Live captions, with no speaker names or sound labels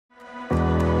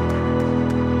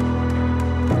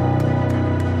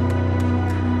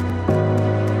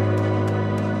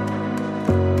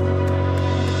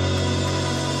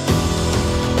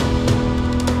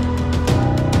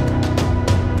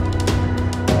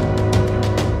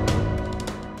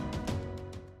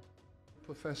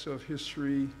professor of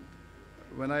history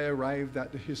when I arrived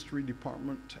at the history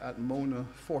department at Mona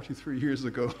 43 years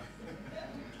ago.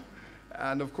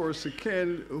 And of course,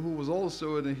 Ken, who was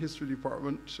also in the history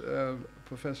department,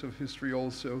 professor of history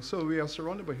also. So we are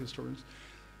surrounded by historians.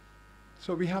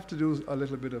 So we have to do a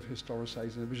little bit of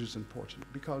historicizing, which is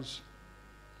important, because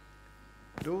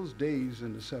those days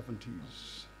in the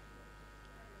 70s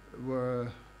were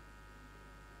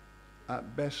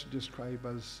at best described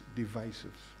as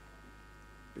divisive,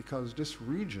 because this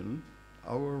region,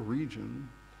 our region,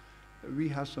 we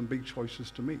had some big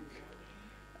choices to make.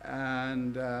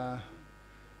 And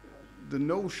the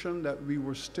notion that we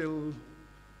were still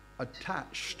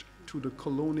attached to the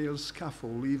colonial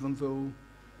scaffold, even though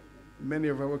many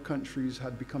of our countries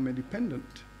had become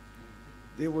independent,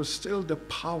 there was still the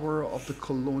power of the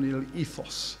colonial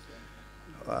ethos,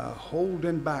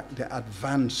 holding back the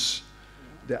advance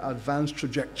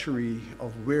trajectory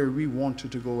of where we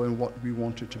wanted to go and what we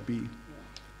wanted to be.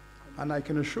 And I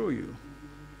can assure you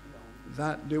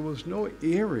that there was no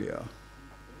area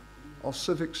of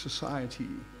civic society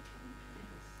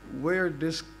where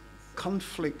this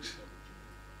conflict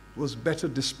was better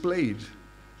displayed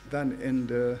than in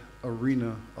the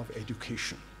arena of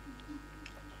education.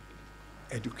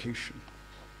 Education.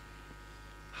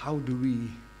 How do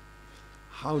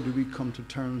we come to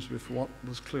terms with what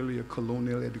was clearly a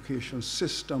colonial education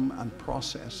system and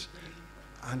process,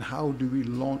 and how do we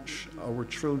launch our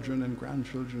children and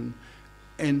grandchildren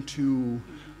into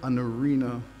an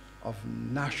arena of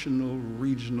national,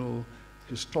 regional,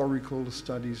 historical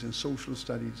studies and social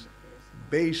studies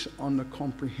based on the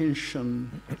comprehension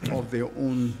of their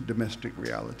own domestic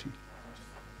reality.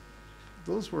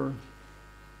 Those were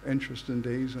interesting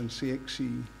days, and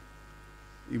CXC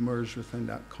emerged within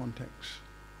that context.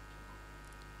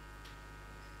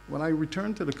 When I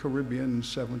returned to the Caribbean in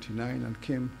 '79 and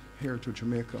came here to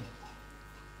Jamaica,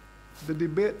 the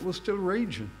debate was still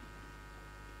raging.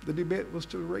 The debate was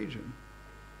still raging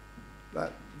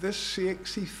that this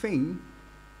CXC thing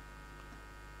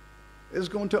is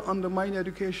going to undermine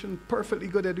education, perfectly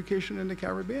good education in the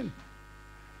Caribbean.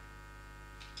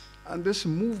 And this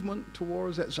movement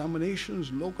towards examinations,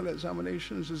 local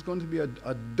examinations, is going to be a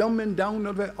dumbing down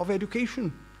of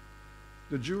education.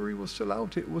 The jury was still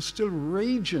out. It was still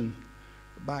raging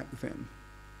back then,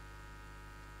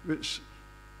 which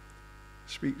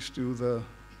speaks to the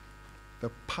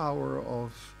power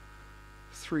of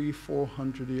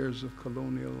 300-400 years of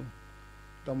colonial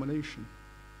domination.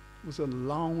 It was a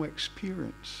long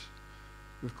experience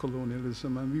with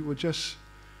colonialism, and we were just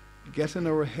getting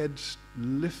our heads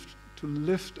to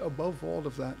lift above all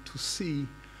of that to see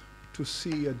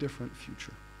a different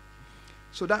future.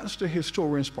 So that's the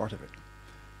historian's part of it.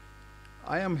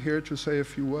 I am here to say a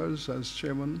few words as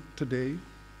chairman today,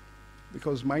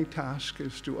 because my task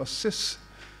is to assist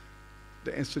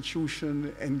the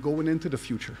institution in going into the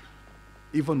future,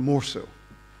 even more so.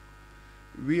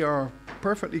 We are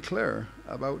perfectly clear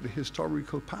about the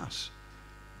historical past.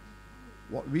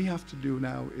 What we have to do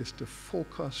now is to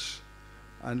focus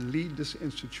and lead this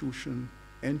institution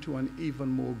into an even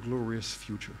more glorious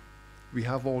future. We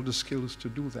have all the skills to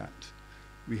do that.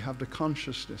 We have the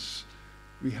consciousness.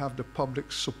 We have the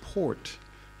public support.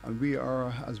 And we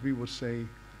are, as we would say,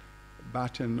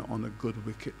 batting on a good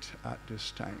wicket at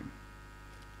this time.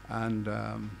 And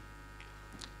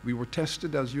we were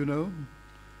tested, as you know,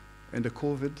 in the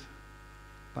COVID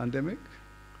pandemic.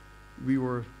 We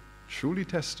were truly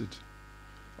tested.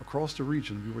 Across the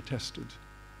region, we were tested.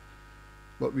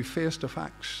 But we faced the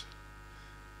facts.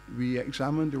 We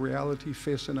examined the reality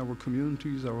facing our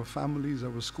communities, our families,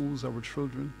 our schools, our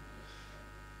children.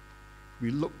 We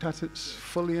looked at it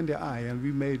fully in the eye, and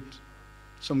we made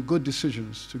some good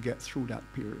decisions to get through that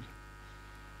period.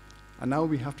 And now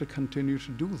we have to continue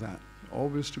to do that,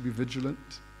 always to be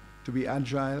vigilant, to be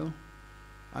agile,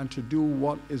 and to do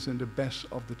what is in the best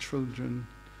of the children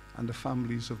and the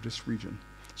families of this region.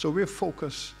 So we're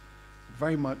focused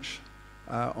very much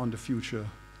on the future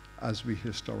as we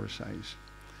historicize.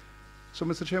 So,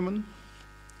 Mr. Chairman,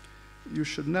 you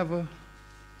should never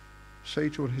say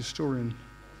to a historian,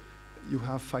 you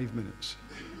have 5 minutes.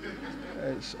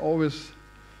 It's always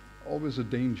a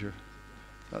danger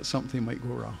that something might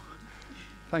go wrong.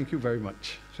 Thank you very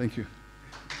much. Thank you.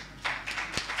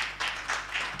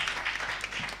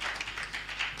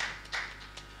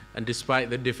 And despite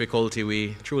the difficulty,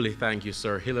 we truly thank you,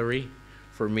 Sir Hilary,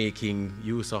 for making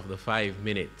use of the 5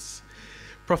 minutes.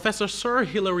 Professor Sir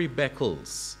Hilary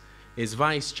Beckles is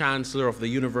Vice Chancellor of the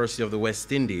University of the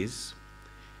West Indies.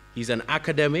 He's an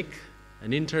academic,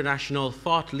 an international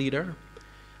thought leader,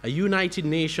 a United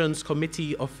Nations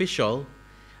Committee official,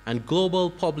 and global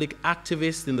public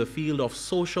activist in the field of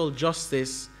social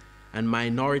justice and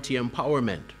minority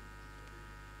empowerment.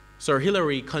 Sir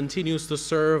Hilary continues to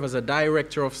serve as a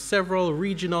director of several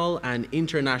regional and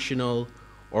international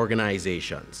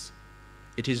organizations.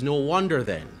 It is no wonder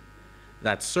then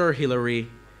that Sir Hilary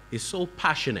is so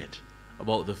passionate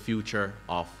about the future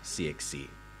of CXC.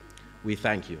 We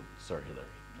thank you, Sir Hilary.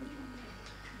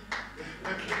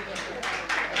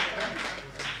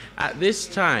 At this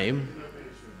time,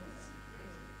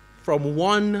 from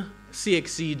one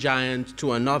CXC giant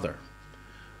to another,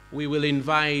 we will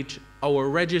invite our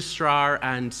Registrar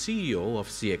and CEO of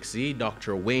CXC,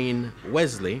 Dr. Wayne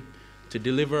Wesley, to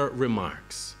deliver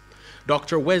remarks.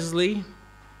 Dr. Wesley,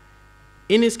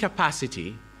 in his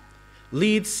capacity,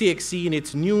 leads CXC in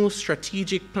its new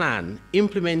strategic plan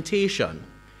implementation,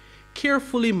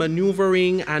 carefully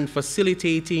maneuvering and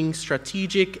facilitating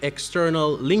strategic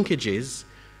external linkages,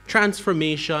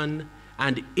 transformation,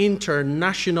 and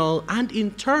international and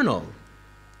internal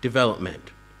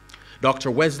development.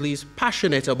 Dr. Wesley is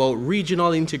passionate about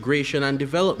regional integration and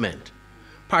development,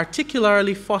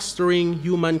 particularly fostering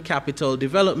human capital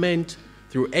development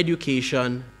through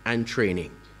education and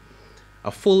training. A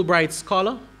Fulbright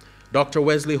scholar, Dr.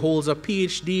 Wesley holds a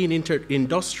PhD in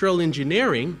industrial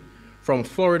engineering from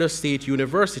Florida State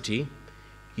University.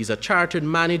 He's a chartered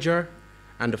manager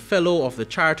and a fellow of the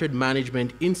Chartered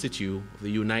Management Institute of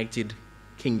the United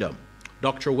Kingdom.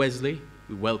 Dr. Wesley,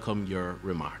 we welcome your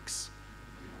remarks.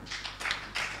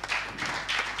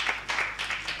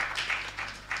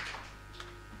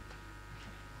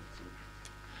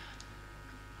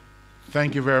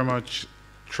 Thank you very much,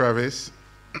 Travis.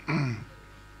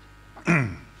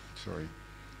 Sorry.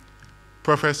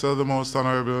 Professor, the Most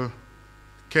Honorable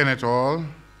Kenneth Hall,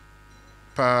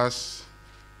 past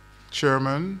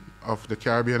Chairman of the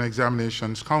Caribbean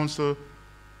Examinations Council,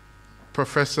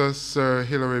 Professor Sir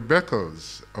Hilary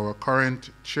Beckles, our current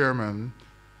Chairman,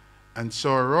 and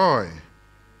Sir Roy,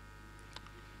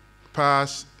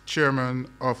 past Chairman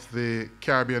of the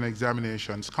Caribbean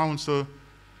Examinations Council,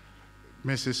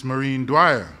 Mrs. Maureen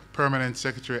Dwyer, Permanent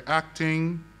Secretary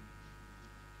Acting,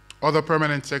 other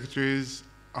Permanent Secretaries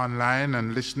online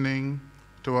and listening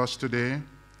to us today,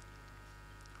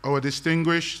 our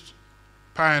distinguished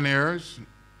pioneers,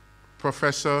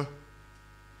 Professor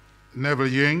Neville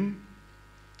Ying,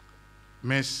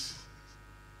 Mrs.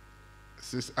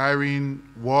 Irene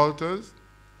Walters,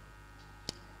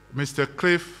 Mr.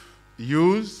 Cliff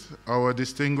Hughes, our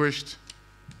distinguished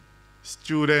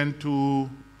student who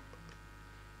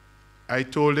I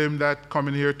told him that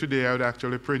coming here today I would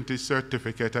actually print his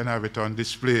certificate and have it on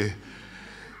display.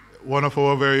 One of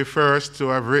our very first to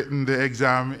have written the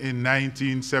exam in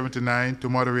 1979 to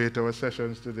moderate our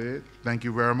sessions today. Thank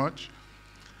you very much.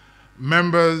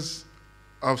 Members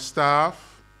of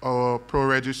staff, our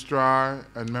pro-registrar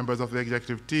and members of the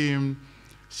executive team,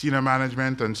 senior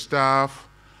management and staff,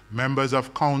 members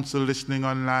of council listening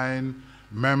online,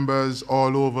 members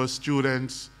all over,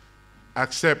 students,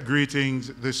 accept greetings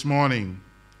this morning.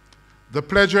 The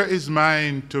pleasure is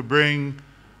mine to bring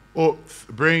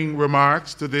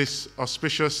remarks to this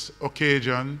auspicious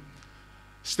occasion.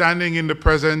 Standing in the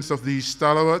presence of these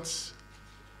stalwarts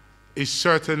is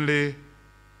certainly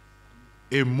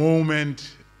a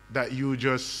moment that you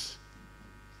just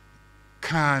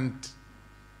can't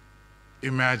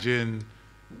imagine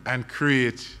and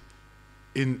create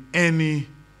in any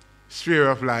sphere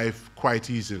of life quite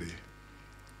easily.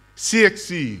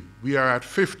 CXC, we are at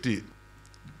 50,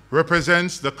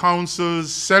 represents the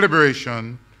Council's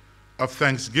celebration of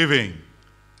Thanksgiving,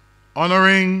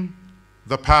 honoring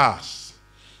the past,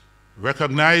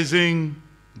 recognizing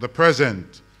the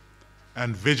present,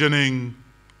 and visioning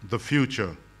the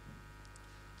future.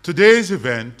 Today's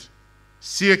event,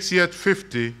 CXC at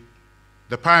 50,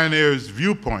 the Pioneers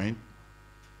Viewpoint,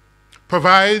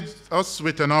 provides us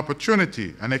with an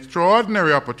opportunity, an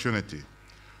extraordinary opportunity,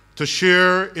 to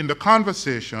share in the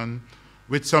conversation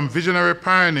with some visionary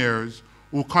pioneers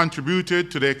who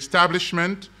contributed to the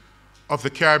establishment of the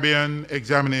Caribbean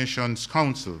Examinations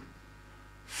Council.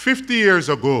 50 years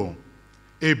ago,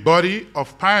 a body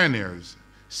of pioneers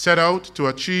set out to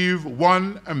achieve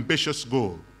one ambitious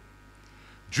goal,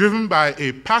 driven by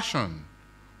a passion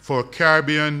for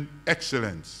Caribbean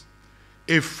excellence,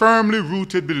 a firmly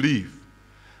rooted belief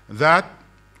that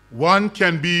one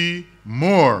can be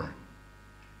more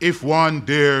if one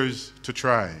dares to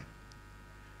try.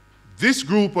 This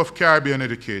group of Caribbean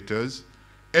educators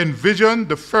envisioned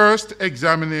the first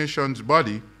examinations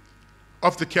body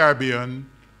of the Caribbean,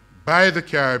 by the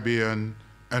Caribbean,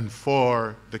 and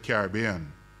for the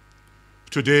Caribbean.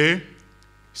 Today,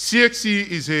 CXC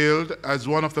is hailed as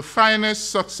one of the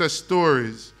finest success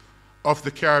stories of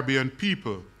the Caribbean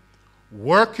people,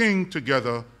 working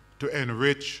together to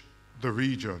enrich the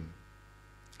region.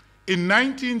 In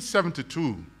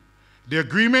 1972, the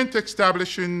agreement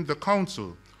establishing the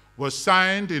Council was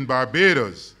signed in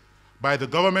Barbados by the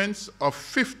governments of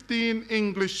 15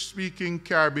 English-speaking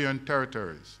Caribbean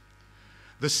territories.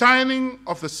 The signing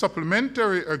of the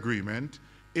supplementary agreement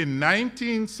in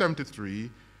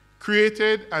 1973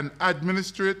 created an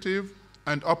administrative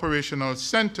and operational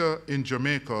center in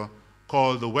Jamaica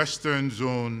called the Western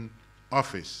Zone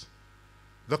Office.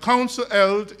 The Council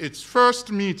held its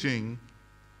first meeting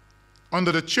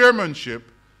under the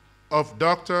chairmanship of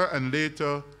Dr. and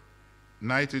later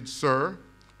knighted Sir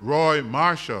Roy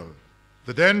Marshall,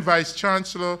 the then Vice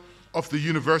Chancellor of the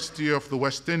University of the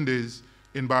West Indies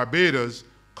in Barbados,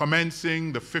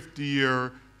 commencing the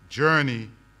 50-year journey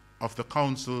of the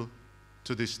Council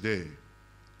to this day.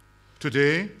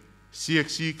 Today,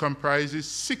 CXC comprises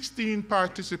 16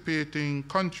 participating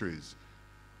countries: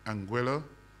 Anguilla,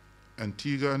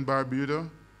 Antigua and Barbuda,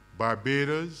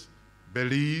 Barbados,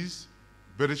 Belize,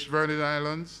 British Virgin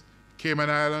Islands, Cayman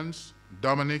Islands,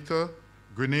 Dominica,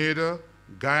 Grenada,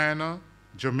 Guyana,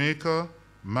 Jamaica,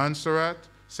 Montserrat,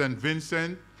 St.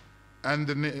 Vincent and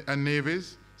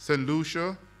Nevis, St.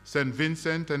 Lucia, St.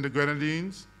 Vincent and the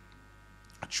Grenadines,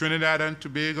 Trinidad and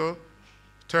Tobago,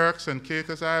 Turks and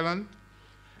Caicos Island,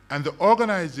 and the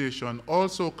organization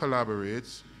also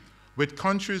collaborates with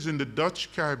countries in the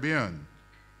Dutch Caribbean,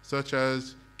 such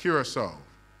as Curacao,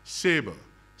 Saba,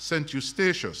 St.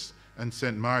 Eustatius, and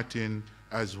St. Martin,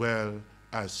 as well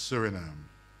as Suriname.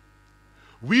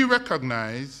 We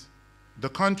recognize the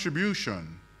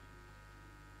contribution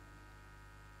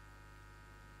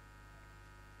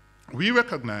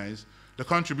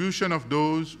of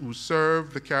those who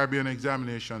served the Caribbean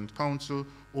Examination Council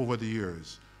over the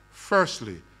years.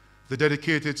 Firstly, the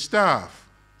dedicated staff,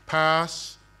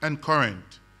 past and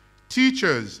current,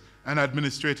 teachers and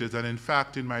administrators, and in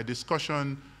fact, in my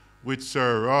discussion with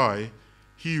Sir Roy,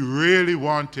 he really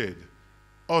wanted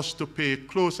us to pay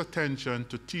close attention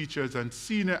to teachers and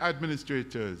senior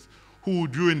administrators who,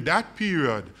 during that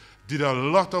period, did a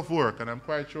lot of work, and I'm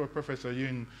quite sure Professor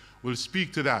Ying will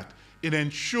speak to that, in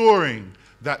ensuring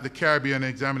that the Caribbean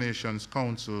Examinations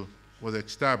Council was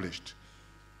established.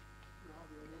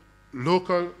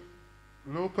 Local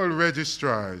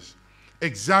registrars,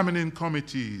 examining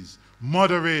committees,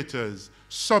 moderators,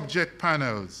 subject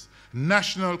panels,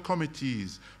 national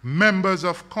committees, members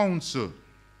of council,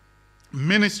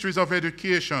 ministries of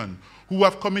education, who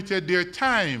have committed their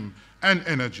time and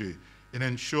energy in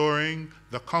ensuring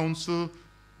the council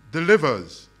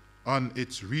delivers on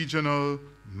its regional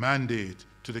mandate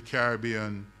to the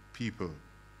Caribbean people,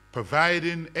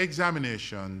 providing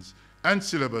examinations and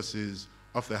syllabuses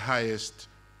of the highest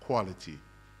quality.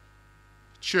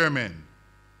 Chairman,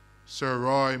 Sir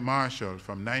Roy Marshall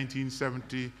from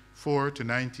 1974 to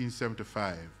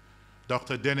 1975.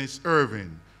 Dr. Dennis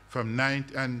Irvin from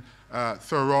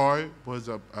Sir Roy was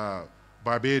a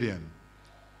Barbadian.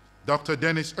 Dr.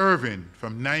 Dennis Irvin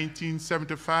from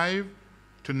 1975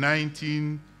 to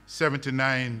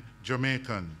 1979,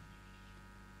 Jamaican.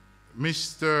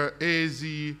 Mr.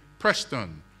 A.Z.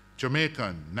 Preston,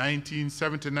 Jamaican,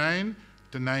 1979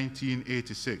 to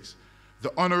 1986.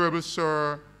 The Honorable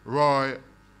Sir Roy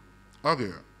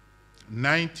Auger,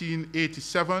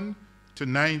 1987 to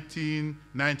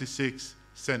 1996,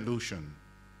 St. Lucian.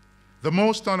 The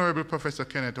Most Honorable Professor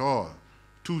Kenneth Hall,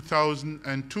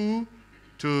 2002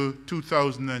 to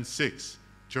 2006,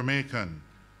 Jamaican.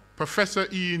 Professor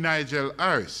E. Nigel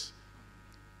Harris,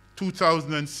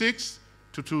 2006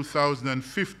 to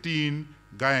 2015,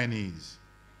 Guyanese.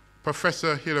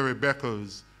 Professor Hilary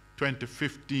Beckles,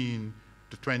 2015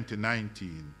 to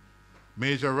 2019.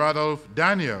 Major Rodolph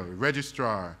Daniel,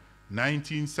 Registrar,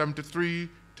 1973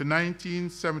 to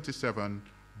 1977,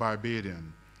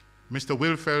 Barbadian. Mr.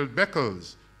 Wilfred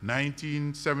Beckles,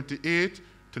 1978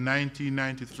 to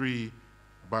 1993,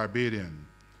 Barbadian.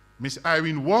 Miss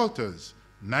Irene Walters,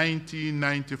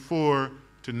 1994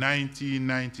 to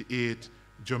 1998,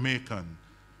 Jamaican.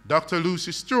 Dr.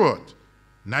 Lucy Stewart,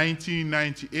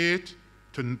 1998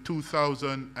 to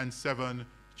 2007,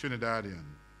 Trinidadian.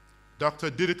 Dr.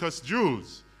 Didicus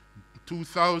Jules,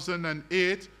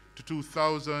 2008 to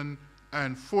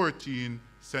 2014,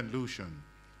 St. Lucian.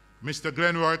 Mr.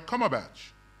 Glenroy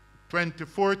Cumberbatch,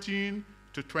 2014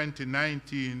 to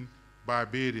 2019,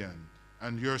 Barbadian.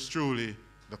 And yours truly,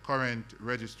 the current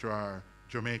registrar,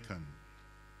 Jamaican.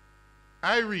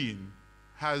 Irene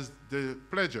has the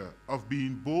pleasure of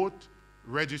being both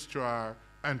registrar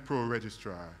and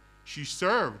pro-registrar. She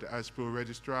served as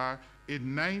pro-registrar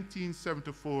in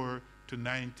 1974 to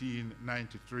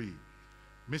 1993.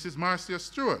 Mrs. Marcia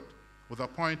Stewart was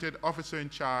appointed officer in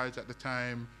charge at the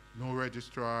time no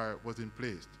registrar was in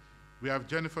place. We have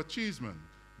Jennifer Cheeseman,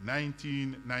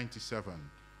 1997.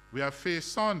 We have Faye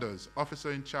Saunders,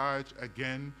 officer in charge,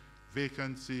 again,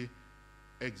 vacancy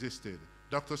existed.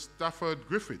 Dr. Stafford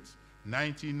Griffiths,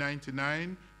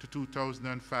 1999 to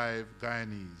 2005,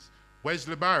 Guyanese.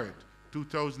 Wesley Barrett,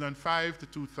 2005 to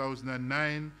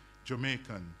 2009,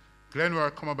 Jamaican.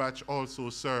 Glenroy Cumberbatch also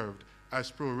served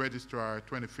as Pro Registrar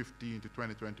 2015 to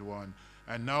 2021.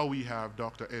 And now we have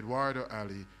Dr. Eduardo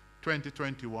Ali,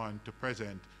 2021 to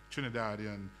present,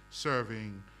 Trinidadian,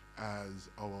 serving as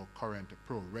our current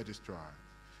Pro Registrar.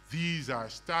 These are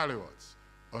stalwarts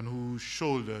on whose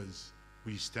shoulders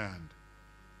we stand.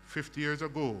 50 years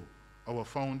ago, our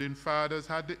founding fathers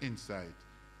had the insight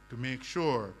to make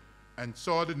sure and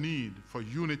saw the need for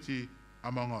unity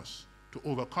among us to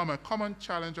overcome a common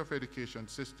challenge of our education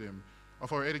system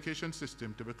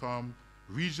to become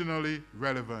regionally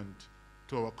relevant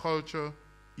to our culture,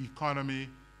 economy,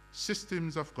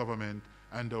 systems of government,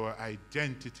 and our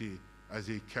identity as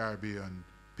a Caribbean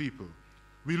people.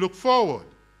 We look forward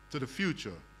to the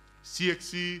future.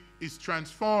 CXC is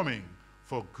transforming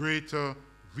for greater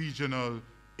regional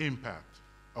impact.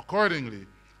 Accordingly,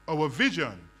 our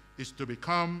vision is to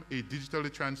become a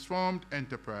digitally transformed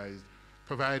enterprise,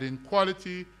 providing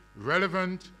quality,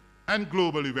 relevant, and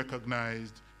globally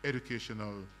recognized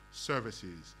educational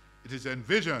services. It is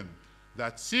envisioned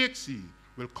that CXC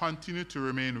will continue to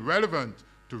remain relevant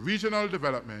to regional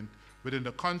development within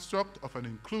the construct of an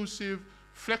inclusive,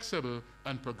 flexible,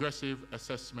 and progressive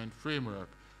assessment framework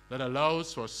that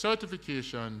allows for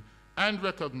certification and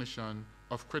recognition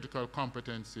of critical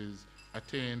competencies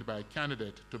attained by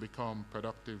candidates to become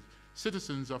productive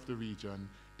citizens of the region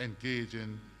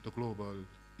engaging the global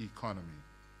economy.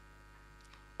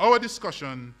 Our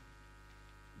discussion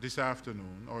this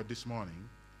afternoon, or this morning,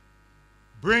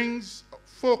 brings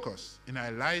focus in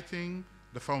highlighting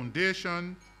the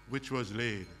foundation which was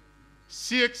laid.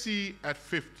 CXC at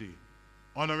 50,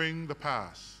 honoring the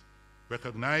past,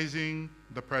 recognizing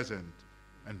the present,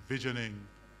 and visioning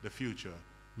the future.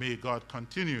 May God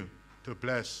continue to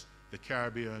bless the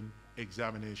Caribbean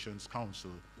Examinations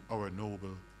Council, our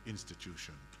noble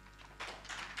institution.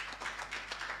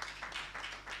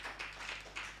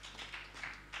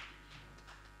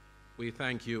 We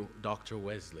thank you, Dr.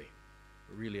 Wesley.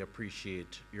 Really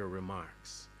appreciate your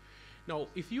remarks. Now,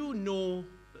 if you know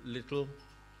little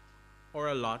or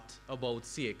a lot about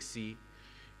CXC,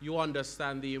 you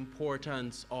understand the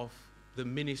importance of the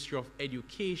Ministry of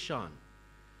Education.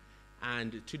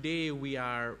 And today we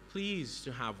are pleased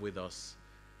to have with us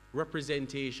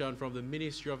representation from the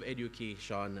Ministry of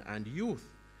Education and Youth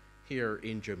here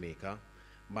in Jamaica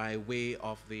by way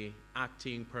of the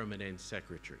Acting Permanent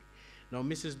Secretary. Now,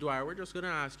 Mrs. Dwyer, we're just going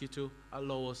to ask you to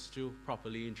allow us to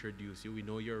properly introduce you. We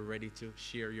know you're ready to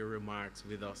share your remarks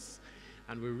with us,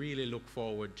 and we really look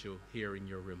forward to hearing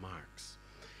your remarks.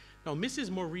 Now, Mrs.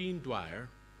 Maureen Dwyer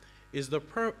is the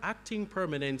Acting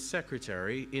Permanent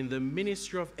Secretary in the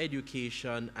Ministry of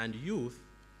Education and Youth,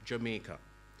 Jamaica.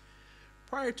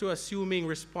 Prior to assuming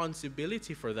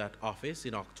responsibility for that office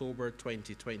in October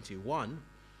 2021,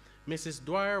 Mrs.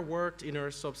 Dwyer worked in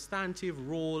her substantive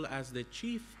role as the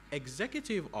Chief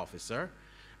Executive Officer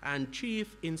and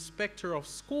Chief Inspector of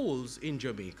Schools in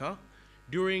Jamaica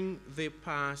during the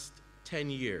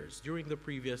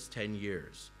previous 10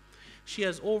 years. She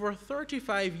has over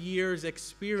 35 years'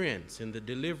 experience in the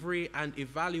delivery and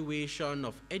evaluation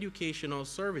of educational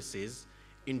services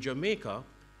in Jamaica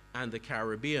and the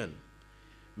Caribbean.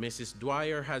 Mrs.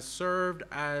 Dwyer has served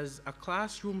as a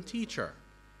classroom teacher,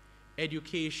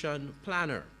 education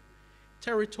planner,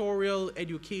 territorial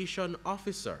education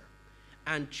officer,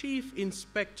 and chief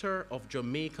inspector of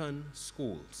Jamaican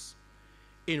schools.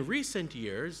 In recent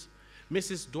years,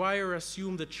 Mrs. Dwyer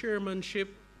assumed the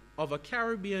chairmanship of a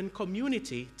Caribbean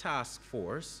community task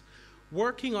force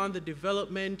working on the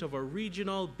development of a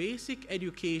regional basic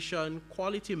education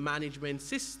quality management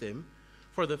system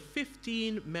for the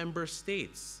 15 member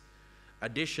states.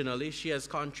 Additionally, she has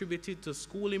contributed to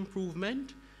school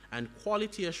improvement and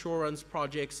quality assurance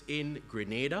projects in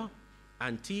Grenada,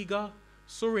 Antigua,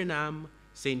 Suriname,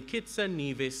 St. Kitts and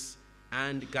Nevis,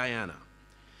 and Guyana.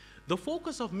 The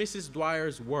focus of Mrs.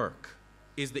 Dwyer's work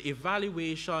is the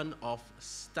evaluation of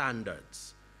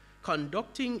standards,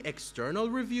 conducting external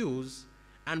reviews,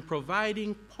 and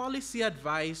providing policy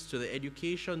advice to the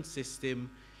education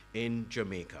system in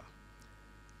Jamaica.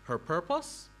 Her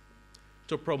purpose?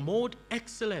 To promote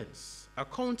excellence,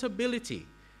 accountability,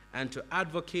 and to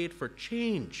advocate for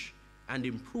change and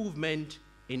improvement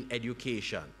in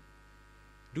education.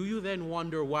 Do you then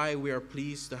wonder why we are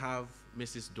pleased to have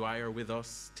Mrs. Dwyer with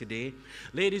us today?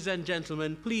 Ladies and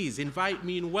gentlemen, please invite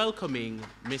me in welcoming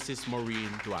Mrs. Maureen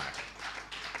Dwyer.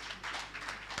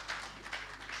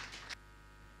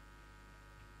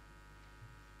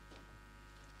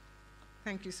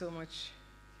 Thank you so much,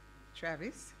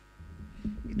 Travis.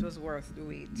 It was worth the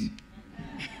wait.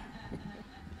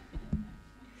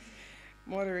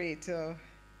 Moderator,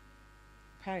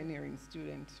 pioneering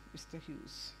student, Mr.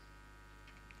 Hughes.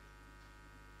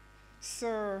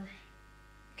 Sir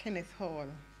Kenneth Hall,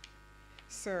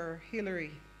 Sir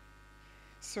Hilary,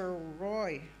 Sir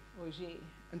Roy Auger,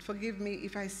 and forgive me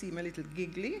if I seem a little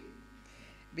giggly,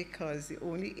 because the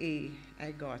only A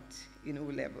I got in O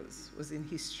levels was in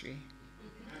history.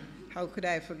 How could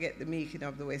I forget the making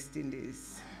of the West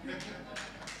Indies?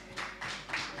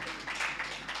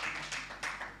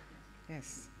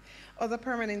 Yes. Other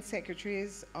permanent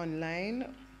secretaries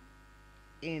online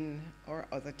in our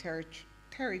other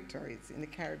territories in the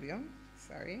Caribbean,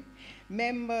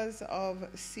 members of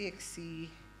CXC,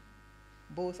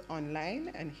 both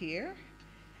online and here,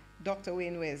 Dr.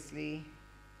 Wayne Wesley,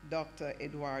 Dr.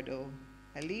 Eduardo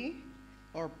Ali,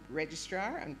 our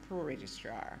registrar and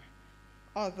pro-registrar,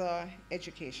 other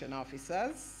education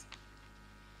officers,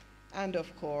 and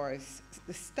of course,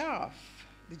 the staff,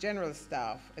 the general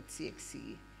staff at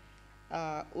CXC,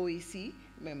 OEC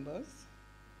members,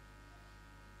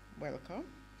 welcome.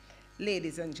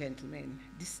 Ladies and gentlemen,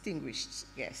 distinguished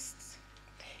guests,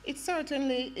 it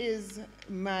certainly is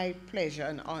my pleasure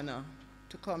and honor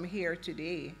to come here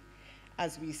today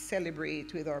as we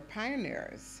celebrate with our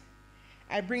pioneers.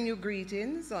 I bring you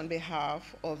greetings on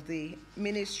behalf of the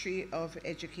Ministry of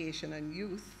Education and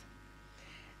Youth,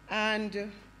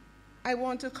 and I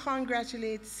want to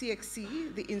congratulate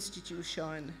CXC, the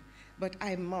institution, but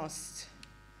I must,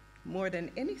 more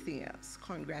than anything else,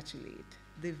 congratulate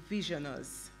the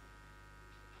visionaries,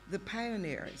 the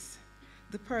pioneers,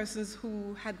 the persons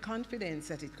who had confidence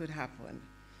that it could happen.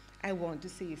 I want to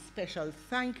say a special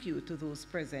thank you to those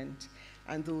present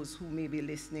and those who may be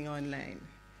listening online.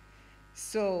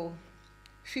 So,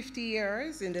 50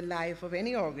 years in the life of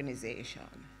any organization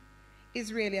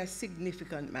is really a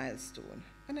significant milestone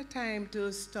and a time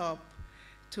to stop,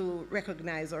 to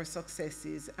recognize our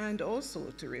successes and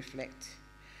also to reflect.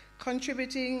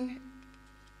 Contributing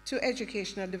to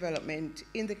educational development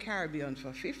in the Caribbean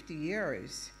for 50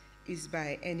 years is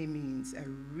by any means a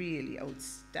really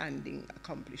outstanding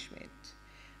accomplishment,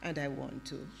 and I want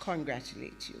to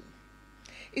congratulate you.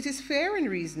 It is fair and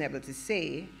reasonable to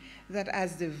say that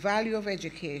as the value of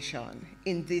education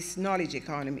in this knowledge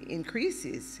economy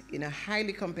increases in a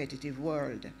highly competitive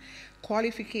world,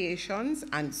 qualifications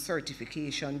and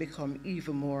certification become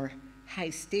even more high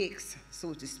stakes,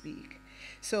 so to speak.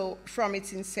 So from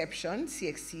its inception,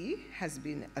 CXC has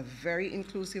been a very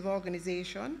inclusive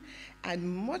organization, and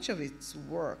much of its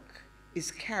work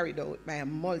is carried out by a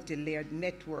multi-layered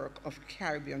network of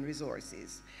Caribbean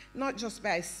resources, not just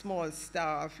by small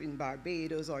staff in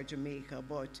Barbados or Jamaica,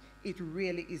 but it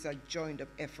really is a joined-up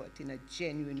effort in a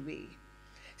genuine way.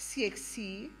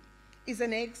 CXC is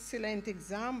an excellent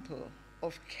example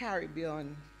of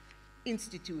Caribbean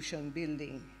institution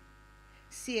building.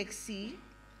 CXC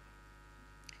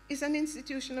is an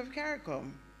institution of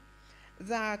CARICOM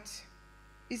that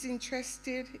is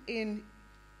interested in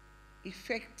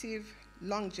effective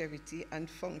longevity and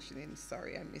functioning.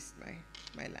 Sorry, I missed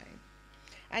my line.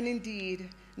 And indeed,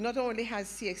 not only has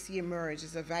CXC emerged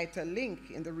as a vital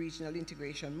link in the regional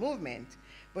integration movement,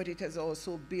 but it has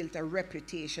also built a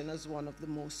reputation as one of the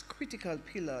most critical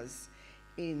pillars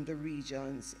in the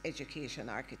region's education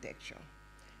architecture.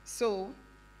 So,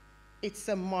 it's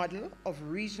a model of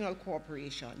regional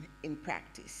cooperation in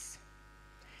practice.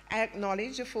 I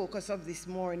acknowledge the focus of this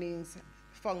morning's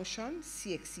function,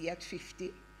 CXC at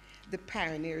 50, the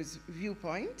Pioneers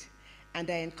Viewpoint, and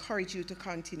I encourage you to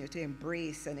continue to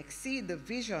embrace and exceed the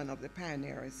vision of the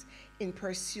pioneers in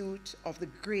pursuit of the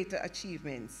greater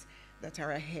achievements that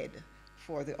are ahead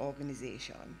for the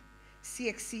organization.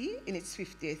 CXC, in its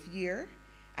 50th year,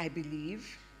 I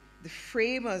believe the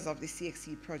framers of the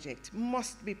CXC project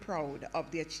must be proud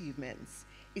of the achievements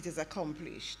it has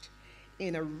accomplished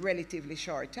in a relatively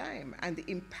short time and the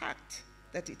impact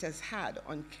that it has had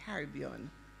on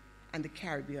Caribbean and the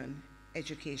Caribbean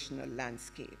educational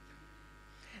landscape.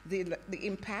 The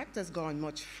impact has gone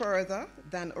much further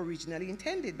than originally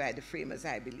intended by the framers,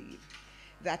 I believe.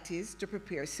 That is, to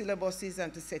prepare syllabuses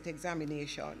and to set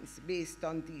examinations based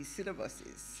on these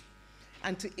syllabuses,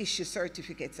 and to issue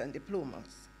certificates and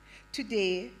diplomas.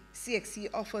 Today, CXC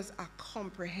offers a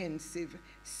comprehensive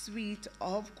suite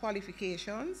of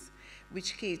qualifications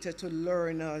which cater to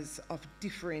learners of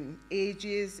different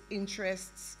ages,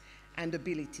 interests, and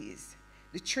abilities.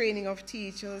 The training of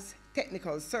teachers,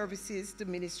 technical services, the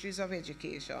ministries of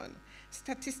education,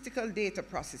 statistical data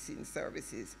processing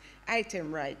services,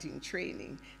 item writing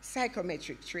training,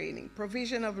 psychometric training,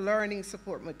 provision of learning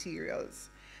support materials.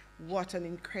 What an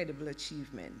incredible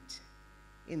achievement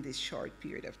in this short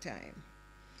period of time.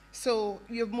 So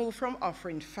you've moved from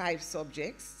offering 5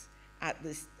 subjects at the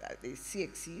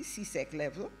CXC, CSEC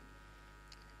level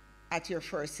at your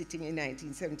first sitting in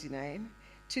 1979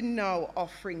 to now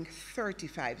offering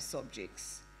 35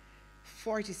 subjects,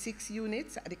 46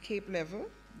 units at the Cape level,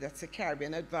 that's the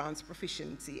Caribbean Advanced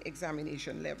Proficiency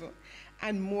Examination level,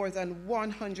 and more than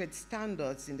 100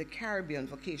 standards in the Caribbean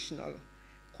Vocational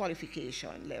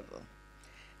Qualification level.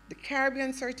 The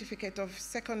Caribbean Certificate of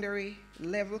Secondary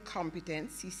Level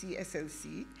Competence,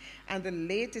 CCSLC, and the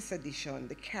latest edition,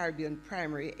 the Caribbean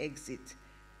Primary Exit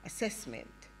Assessment,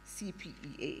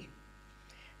 CPEA.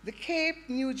 The Cape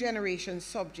New Generation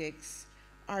subjects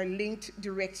are linked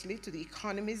directly to the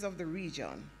economies of the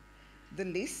region. The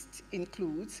list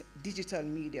includes digital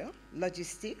media,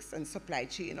 logistics and supply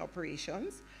chain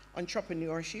operations,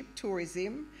 entrepreneurship,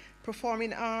 tourism,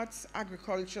 performing arts,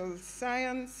 agricultural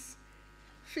science,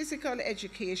 physical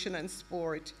education and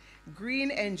sport,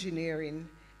 green engineering,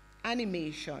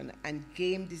 animation, and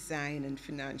game design and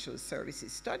financial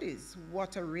services studies.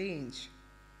 What a range.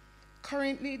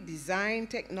 Currently, design,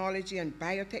 technology, and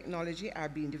biotechnology are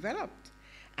being developed,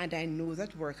 and I know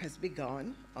that work has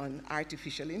begun on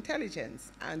artificial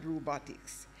intelligence and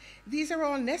robotics. These are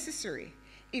all necessary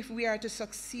if we are to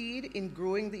succeed in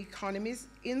growing the economies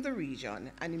in the region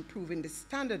and improving the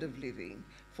standard of living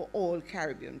for all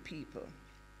Caribbean people.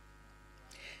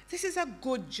 This is a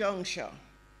good juncture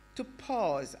to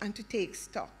pause and to take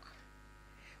stock.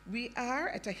 We are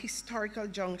at a historical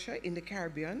juncture in the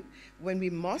Caribbean when we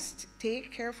must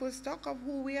take careful stock of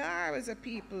who we are as a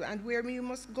people and where we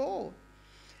must go.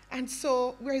 And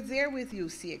so we're there with you,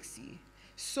 CXC.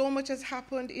 So much has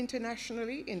happened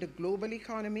internationally, in the global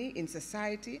economy, in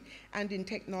society, and in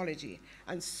technology.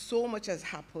 And so much has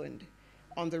happened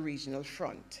on the regional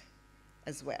front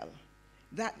as well.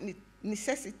 That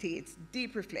necessitates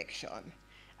deep reflection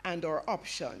and our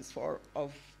options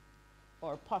of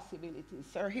our possibilities.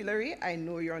 Sir Hilary, I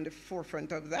know you're on the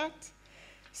forefront of that.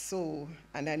 So,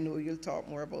 and I know you'll talk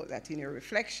more about that in your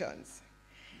reflections.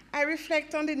 I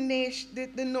reflect on the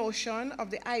notion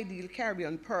of the ideal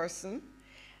Caribbean person,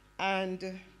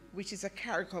 and which is a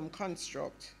CARICOM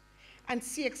construct, and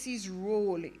CXC's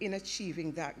role in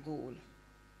achieving that goal.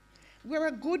 We're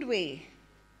a good way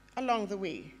along the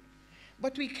way,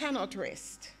 but we cannot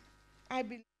rest. I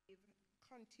believe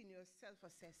continuous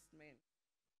self-assessment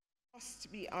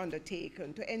must be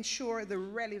undertaken to ensure the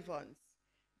relevance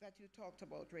that you talked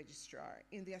about, Registrar,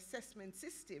 in the assessment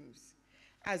systems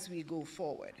as we go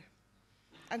forward.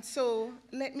 And so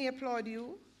let me applaud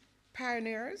you,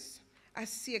 Pioneers, as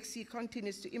CXC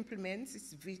continues to implement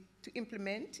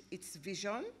its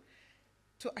vision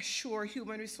to assure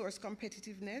human resource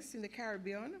competitiveness in the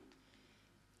Caribbean.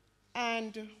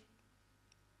 And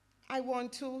I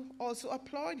want to also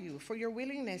applaud you for your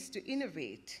willingness to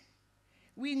innovate.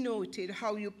 We noted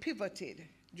how you pivoted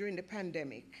during the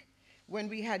pandemic when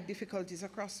we had difficulties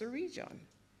across the region.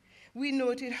 We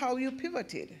noted how you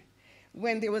pivoted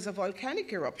when there was a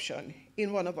volcanic eruption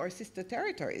in one of our sister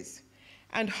territories,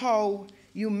 and how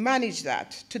you managed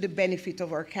that to the benefit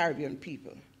of our Caribbean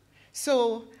people.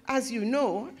 So, as you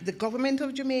know, the government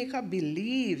of Jamaica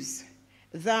believes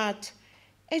that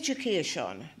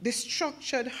education, the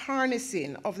structured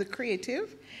harnessing of the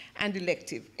creative and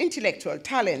intellectual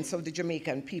talents of the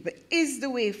Jamaican people is the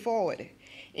way forward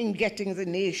in getting the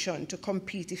nation to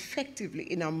compete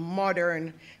effectively in a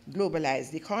modern,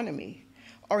 globalized economy.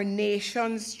 Our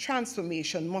nation's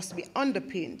transformation must be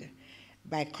underpinned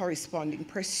by corresponding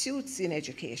pursuits in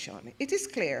education. It is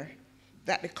clear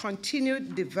that the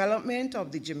continued development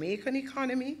of the Jamaican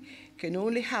economy can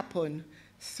only happen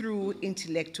through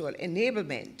intellectual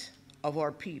enablement of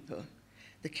our people.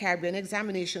 The Caribbean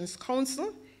Examinations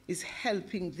Council is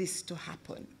helping this to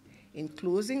happen. In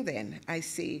closing then, I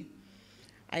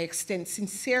extend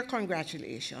sincere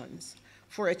congratulations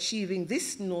for achieving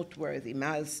this noteworthy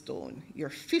milestone, your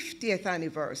 50th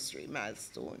anniversary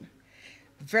milestone.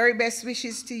 Very best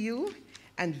wishes to you,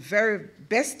 and very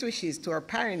best wishes to our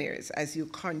pioneers as you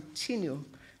continue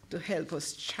to help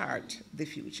us chart the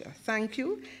future. Thank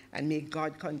you, and may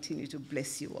God continue to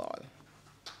bless you all.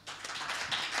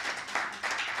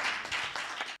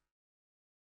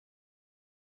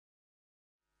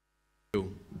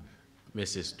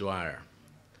 Mrs. Dwyer.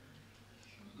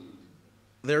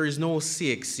 there is no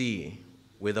CXC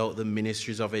without the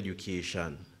ministries of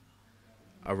education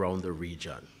around the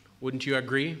region. Wouldn't you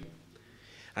agree?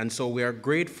 And so we are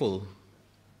grateful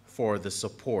for the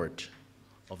support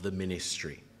of the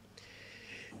ministry.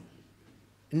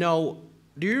 Now,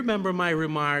 do you remember my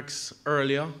remarks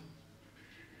earlier?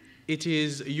 It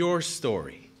is your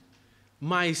story,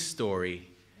 my story.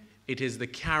 It is the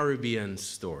Caribbean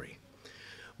story.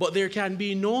 But there can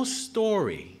be no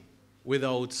story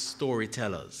without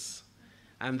storytellers,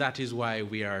 and that is why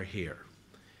we are here.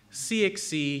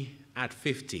 CXC at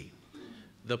 50,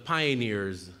 the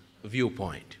Pioneers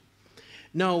Viewpoint.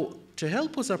 Now, to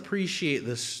help us appreciate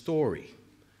the story,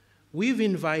 we've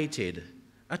invited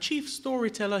a chief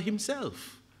storyteller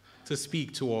himself to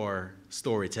speak to our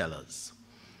storytellers.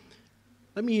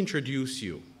 Let me introduce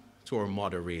you to our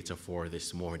moderator for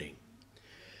this morning.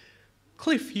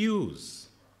 Cliff Hughes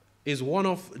is one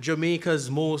of Jamaica's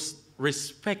most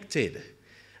respected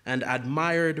and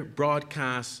admired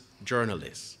broadcast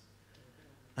journalists,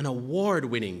 an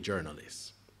award-winning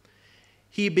journalist.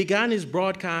 He began his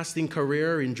broadcasting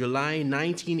career in July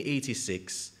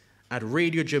 1986 at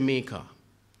Radio Jamaica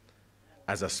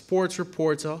as a sports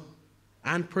reporter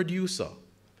and producer.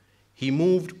 He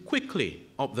moved quickly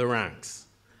up the ranks.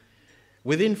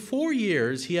 Within 4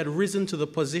 years, he had risen to the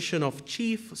position of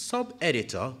chief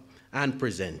sub-editor and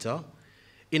presenter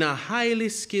in a highly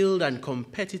skilled and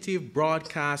competitive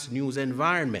broadcast news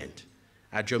environment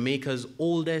at Jamaica's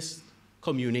oldest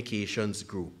communications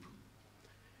group.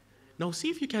 Now see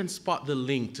if you can spot the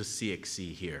link to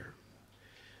CXC here.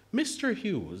 Mr.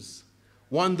 Hughes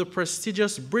won the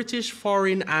prestigious British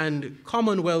Foreign and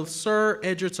Commonwealth Sir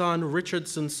Egerton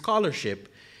Richardson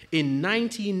Scholarship in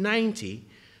 1990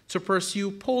 to pursue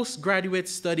postgraduate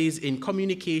studies in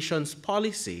communications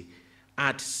policy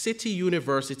at City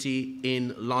University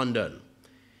in London.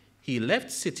 He left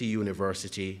City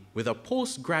University with a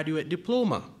postgraduate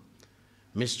diploma.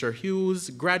 Mr. Hughes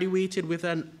graduated with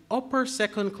an upper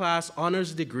second-class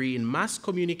honors degree in mass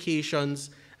communications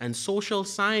and social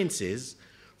sciences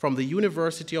from the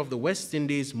University of the West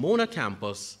Indies Mona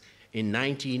campus in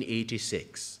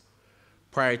 1986.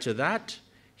 Prior to that,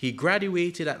 he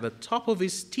graduated at the top of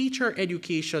his teacher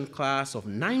education class of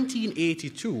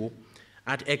 1982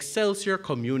 at Excelsior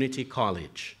Community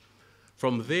College.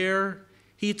 From there,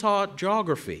 he taught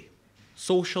geography,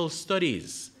 social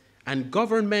studies, and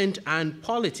government and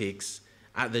politics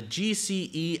at the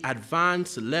GCE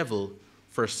advanced level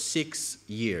for 6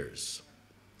 years.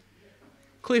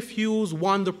 Cliff Hughes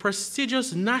won the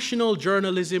prestigious National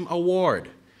Journalism Award,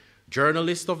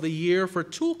 Journalist of the Year for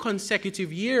 2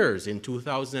 consecutive years in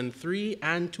 2003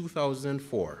 and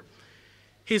 2004.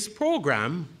 His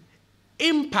program,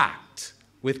 Impact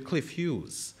with Cliff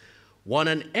Hughes, won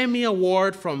an Emmy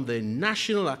Award from the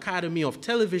National Academy of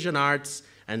Television Arts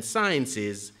and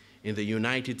Sciences in the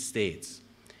United States.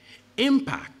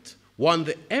 Impact won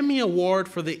the Emmy Award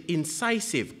for the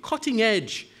incisive,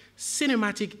 cutting-edge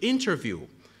cinematic interview,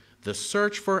 The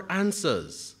Search for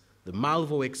Answers, the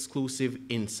Malvo exclusive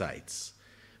insights.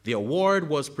 The award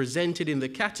was presented in the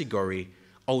category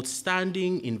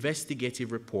Outstanding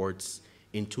Investigative Reports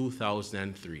in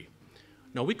 2003.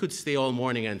 Now, we could stay all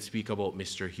morning and speak about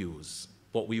Mr. Hughes,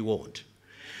 but we won't.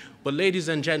 But ladies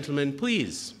and gentlemen,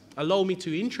 please allow me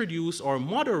to introduce our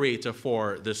moderator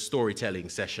for the storytelling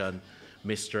session,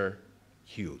 Mr.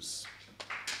 Hughes.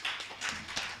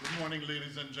 Good morning,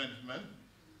 ladies and gentlemen,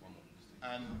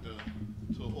 and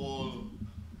to all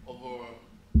of our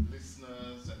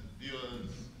listeners and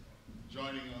viewers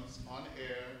joining us on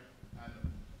air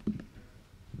and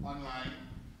online,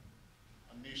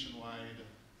 on nationwide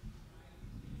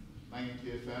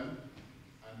 90 FM,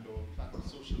 and our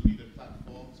social media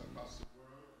platforms across the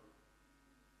world.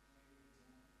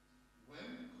 When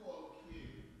the call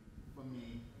came for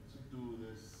me to do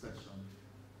this session,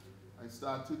 I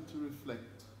started to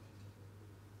reflect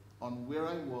on where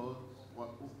I was,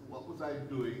 what was I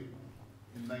doing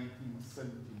in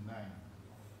 1979,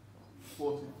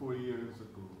 44 years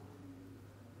ago,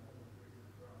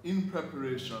 in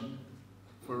preparation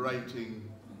for writing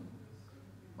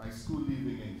my school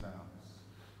leaving exams.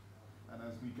 And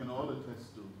as we can all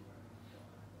attest to,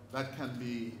 that can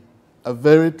be a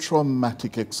very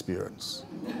traumatic experience.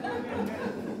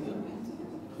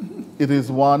 It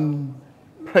is one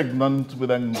pregnant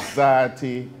with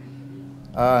anxiety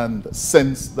and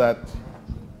sense that,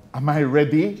 am I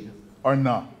ready or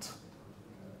not?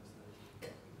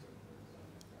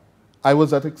 I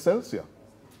was at Excelsior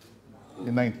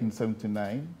in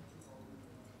 1979.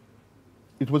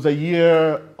 It was a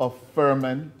year of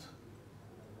ferment,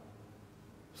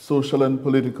 social and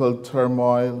political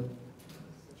turmoil,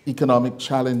 economic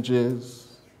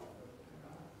challenges,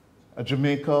 a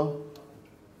Jamaica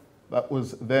that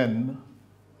was then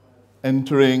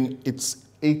entering its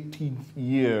 18th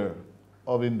year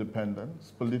of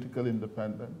independence, political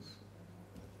independence.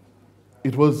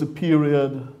 It was the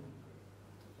period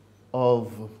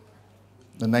of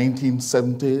the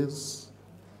 1970s,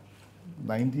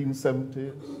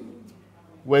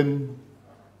 when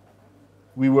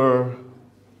we were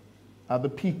at the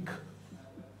peak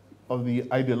of the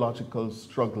ideological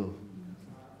struggle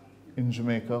in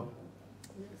Jamaica.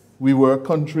 We were a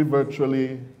country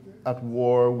virtually at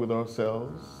war with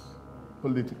ourselves,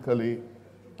 politically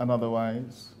and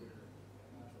otherwise.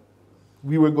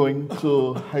 We were going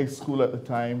to high school at the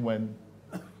time when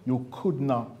you could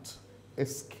not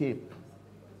escape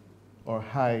or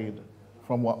hide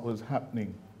from what was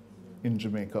happening in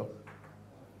Jamaica.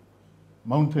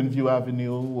 Mountain View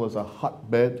Avenue was a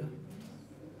hotbed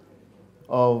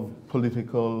of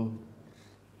political,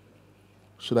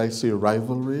 should I say,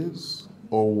 rivalries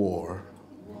or war?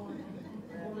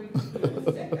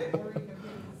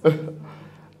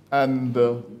 And,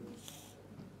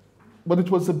 but it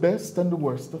was the best and the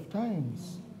worst of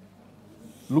times.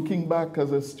 Looking back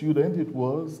as a student, it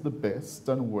was the best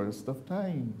and worst of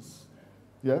times.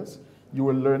 Yes? You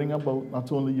were learning about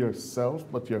not only yourself,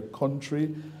 but your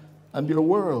country and your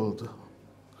world.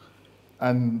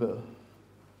 And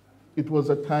it was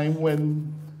a time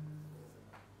when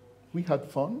we had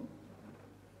fun,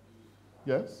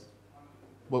 yes,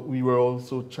 but we were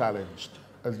also challenged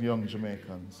as young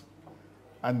Jamaicans.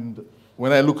 And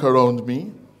when I look around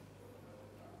me,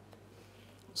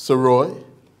 Sir Roy,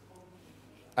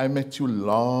 I met you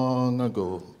long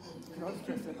ago.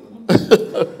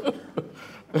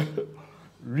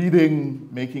 Reading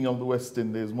Making of the West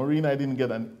Indies. Maureen, I didn't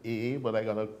get an A, but I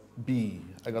got a B.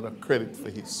 I got a credit for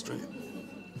history,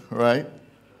 right?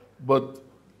 But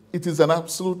it is an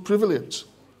absolute privilege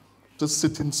to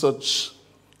sit in such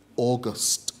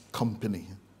august company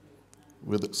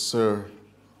with Sir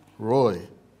Roy.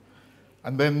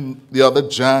 And then the other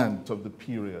giant of the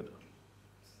period,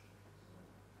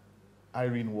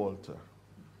 Irene Walter.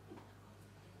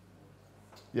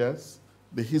 Yes?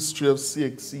 The history of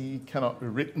CXC cannot be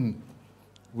written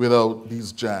without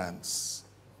these giants.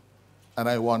 And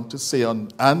I want to say,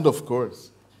 and of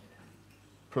course,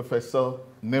 Professor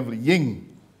Neville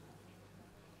Ying,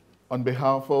 on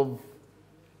behalf of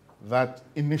that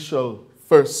initial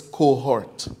first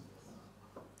cohort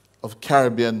of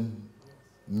Caribbean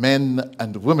men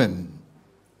and women.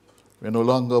 We're no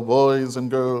longer boys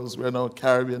and girls, we're now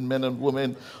Caribbean men and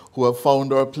women who have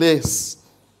found our place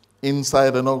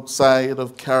inside and outside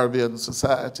of Caribbean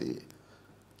society.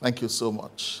 Thank you so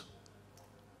much,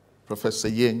 Professor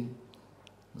Ying,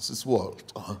 Mrs.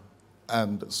 Walt,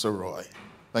 and Sir Roy.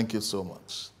 Thank you so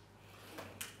much.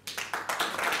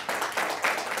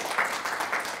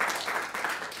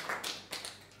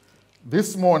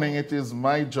 This morning, it is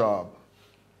my job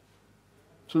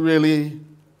to really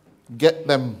get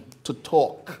them to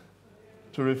talk,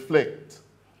 to reflect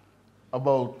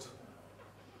about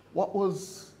what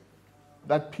was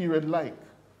that period like.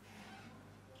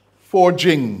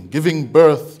 Forging, giving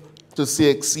birth to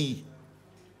CXC.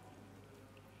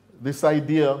 This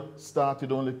idea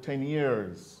started only 10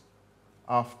 years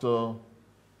after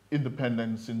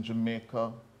independence in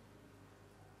Jamaica,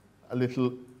 a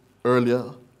little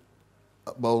earlier,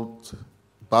 about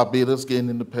Barbados gained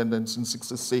independence in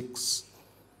 66,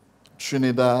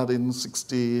 Trinidad in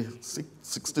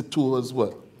 62 as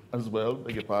well,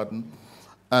 beg your pardon.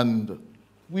 And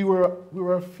we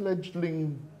were a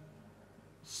fledgling,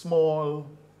 small,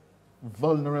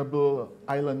 vulnerable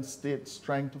island states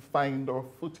trying to find our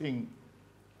footing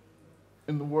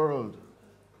in the world.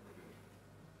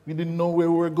 We didn't know where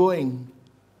we were going.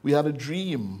 We had a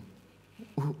dream.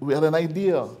 We had an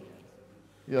idea.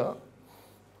 Yeah.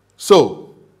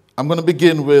 So, I'm going to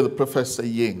begin with Professor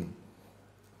Ying.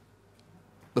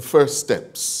 The first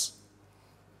steps,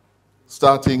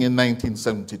 starting in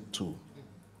 1972.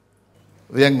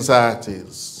 The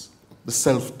anxieties, the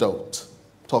self-doubt.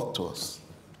 Talk to us.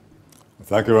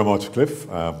 Thank you very much, Cliff.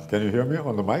 Can you hear me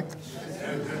on the mic?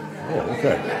 Oh,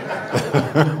 okay.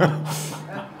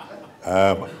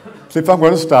 Cliff, I'm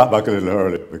going to start back a little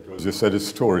early because you said it's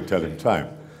storytelling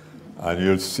time. And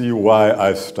you'll see why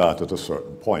I start at a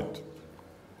certain point.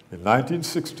 In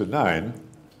 1969,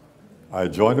 I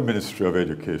joined the Ministry of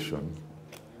Education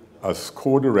as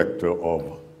co-director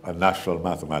of a national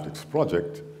mathematics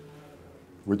project,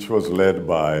 which was led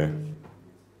by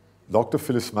Dr.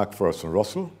 Phyllis McPherson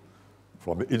Russell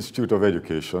from the Institute of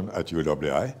Education at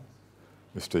UWI,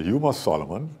 Mr. Yuma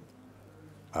Solomon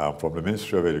from the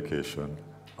Ministry of Education,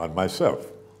 and myself.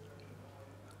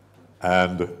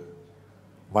 And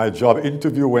my job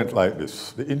interview went like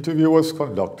this. The interview was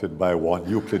conducted by one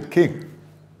Euclid King,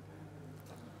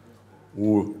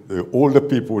 who the older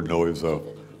people would know is a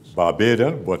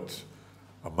Barbadian, but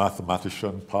a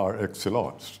mathematician par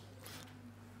excellence.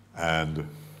 And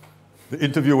the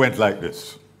interview went like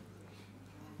this.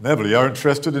 Neville, you're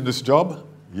interested in this job?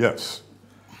 Yes.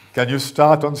 Can you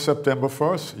start on September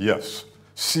 1st? Yes.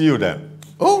 See you then.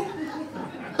 Oh!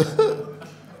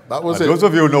 That was And it. those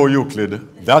of you who know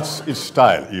Euclid, that's his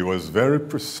style. He was very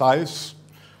precise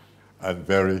and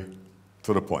very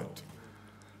to the point.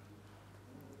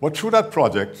 But through that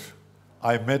project,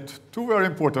 I met two very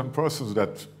important persons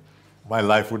that my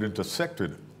life would intersect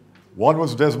with. One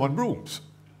was Desmond Brooms,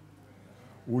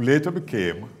 who later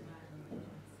became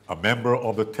a member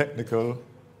of the Technical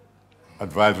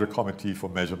Advisory Committee for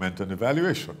Measurement and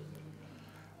Evaluation,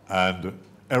 and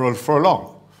Errol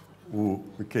Furlong, who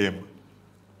became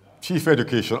Chief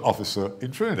Education Officer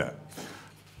in Trinidad.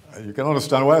 You can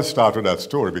understand why I started that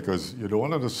story, because you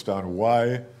don't understand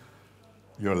why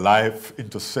your life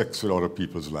intersects with other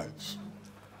people's lives.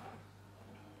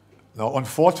 Now,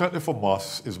 unfortunately for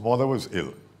Moss, his mother was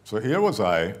ill. So here was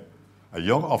I, a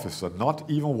young officer, not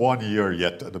even 1 year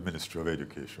yet at the Ministry of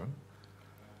Education,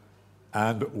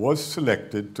 and was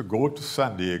selected to go to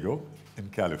San Diego in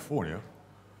California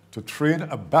to train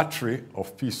a battery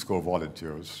of Peace Corps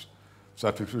volunteers so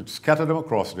that we could scatter them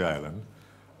across the island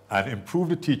and improve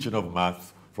the teaching of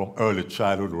math from early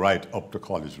childhood right up to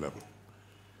college level.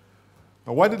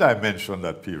 Now, why did I mention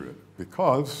that period?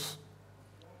 Because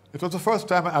it was the first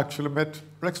time I actually met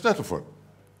Rex Nettleford.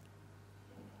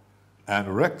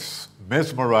 And Rex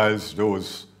mesmerized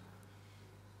those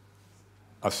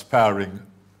aspiring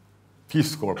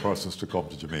Peace Corps persons to come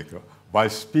to Jamaica by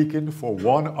speaking for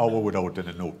 1 hour without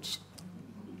any notes,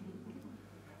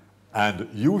 and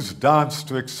used dance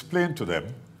to explain to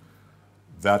them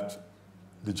that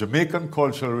the Jamaican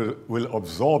culture will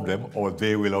absorb them, or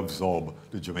they will absorb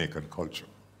the Jamaican culture.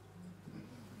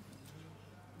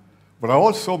 But I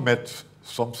also met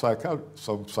some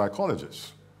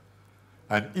psychologists,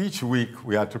 and each week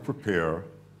we had to prepare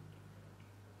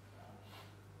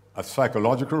a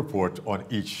psychological report on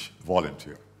each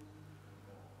volunteer.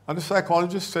 And the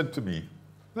psychologist said to me,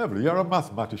 Neville, you're a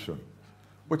mathematician,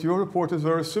 but your report is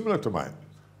very similar to mine.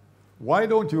 Why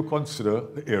don't you consider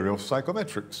the area of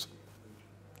psychometrics?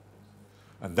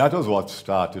 And that was what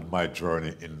started my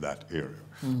journey in that area.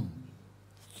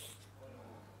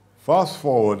 Fast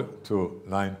forward to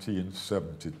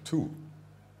 1972.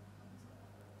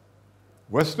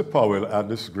 Wesley Powell had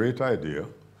this great idea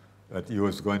that he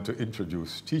was going to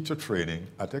introduce teacher training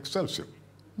at Excelsior.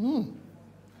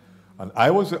 And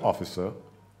I was the officer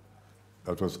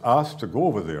that was asked to go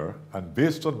over there, and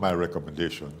based on my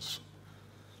recommendations,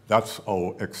 that's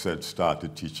how Excel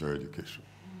started teacher education.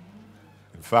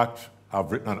 In fact,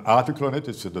 I've written an article on it,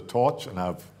 it's in the Torch, and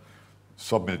I've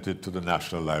submitted it to the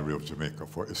National Library of Jamaica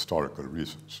for historical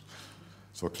reasons.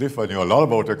 So Cliff, I knew a lot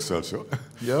about Excelsior.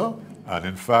 Yeah. And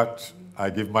in fact, I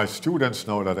give my students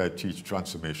now that I teach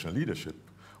transformation leadership,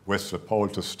 Wesley Powell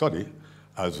to study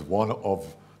as one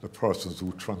of the persons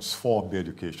who transformed the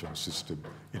education system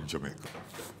in Jamaica.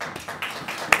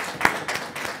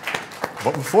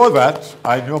 But before that,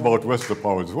 I knew about Wesley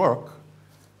Powell's work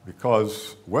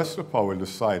because Wesley Powell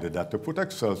decided that to put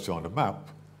Excelsior on the map,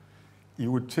 he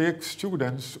would take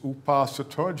students who passed the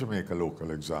third Jamaica local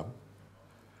exam,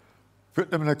 put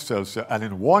them in Excelsior, and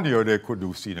in 1 year they could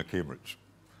do senior Cambridge.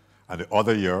 And the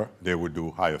other year, they would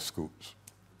do higher schools.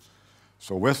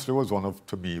 So Wesley was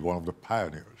to me, one of the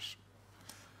pioneers.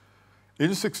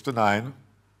 In '69,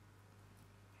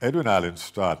 Edwin Allen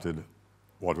started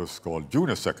what was called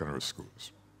junior secondary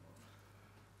schools.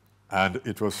 And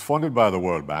it was funded by the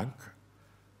World Bank,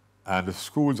 and the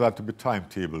schools had to be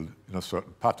timetabled in a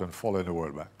certain pattern following the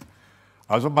World Bank.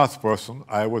 As a math person,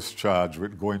 I was charged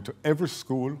with going to every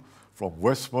school from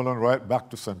Westmoreland right back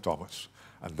to St. Thomas.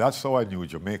 And that's how I knew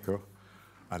Jamaica,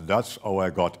 and that's how I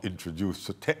got introduced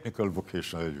to technical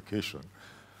vocational education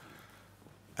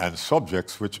and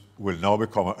subjects which will now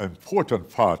become an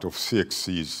important part of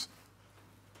CXC's,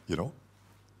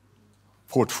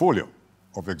 portfolio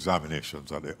of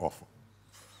examinations that they offer.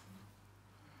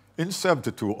 In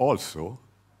 '72 also,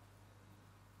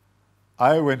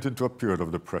 I went into a period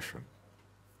of depression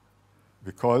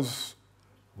because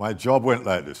my job went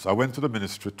like this. I went to the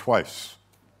ministry twice.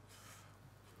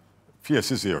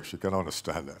 PS is here, she can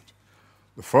understand that.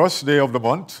 The first day of the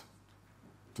month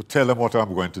to tell them what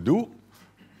I'm going to do,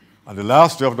 and the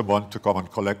last day of the month to come and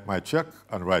collect my check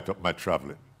and write up my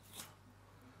traveling.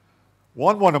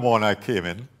 One Monday morning I came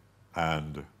in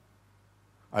and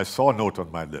I saw a note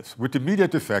on my desk. With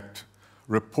immediate effect,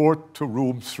 report to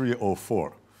room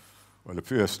 304. Well, the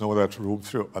PS know that room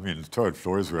 3, the third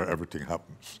floor is where everything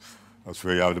happens. That's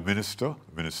where you have the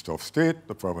Minister of State,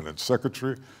 the Permanent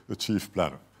Secretary, the Chief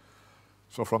Planner.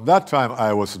 So from that time,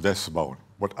 I was desk-bound.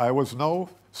 But I was now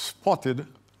spotted,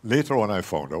 later on I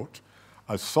found out,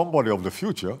 as somebody of the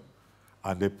future,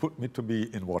 and they put me to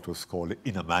be in what was called the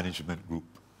Inner Management Group.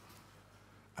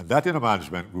 And that Inner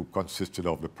Management Group consisted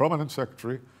of the Permanent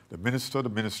Secretary, the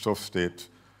Minister of State,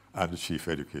 and the Chief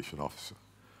Education Officer.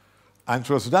 And it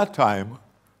was that time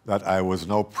that I was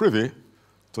now privy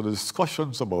to the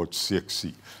discussions about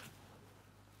CXC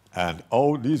and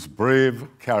how these brave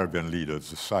Caribbean leaders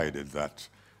decided that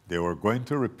they were going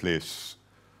to replace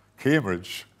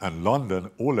Cambridge and London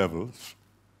O-levels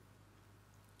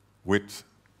with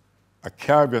a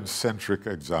Caribbean-centric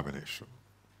examination.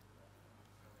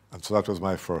 And so that was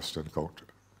my first encounter.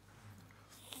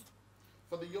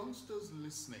 For the youngsters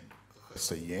listening,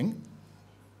 Professor Ying,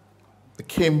 the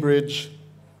Cambridge,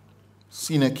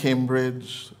 Senior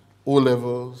Cambridge,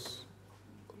 O-levels,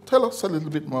 tell us a little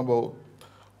bit more about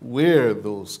where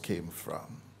those came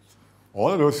from.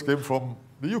 All of those came from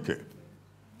the UK.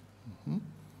 Mm-hmm.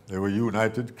 They were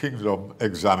United Kingdom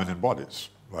examining bodies,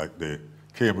 like the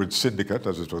Cambridge Syndicate,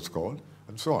 as it was called,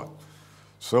 and so on.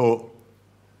 So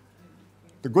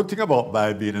the good thing about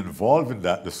my being involved in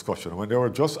that discussion, when they were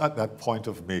just at that point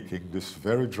of making this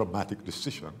very dramatic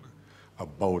decision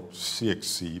about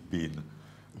CXC being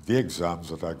the exams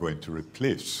that are going to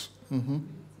replace,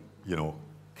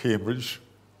 Cambridge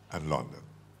and London.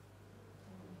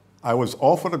 I was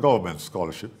offered a government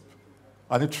scholarship,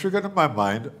 and it triggered in my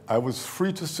mind I was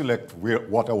free to select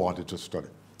what I wanted to study.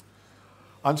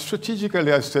 And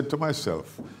strategically, I said to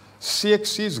myself,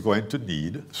 CXC is going to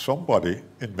need somebody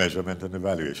in measurement and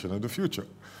evaluation in the future.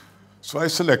 So I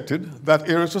selected that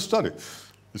area to study.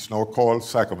 It's now called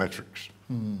psychometrics.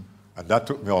 And that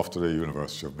took me off to the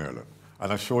University of Maryland.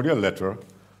 And I showed you a letter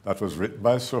that was written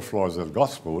by Sir Florizel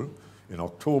Gospel in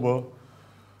October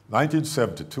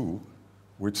 1972,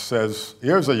 which says,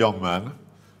 here's a young man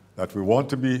that we want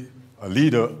to be a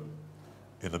leader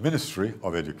in the Ministry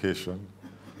of Education.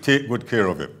 Take good care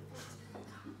of him.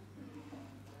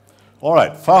 All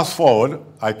right, fast forward,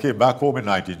 I came back home in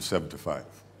 1975.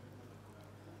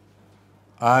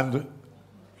 And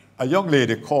a young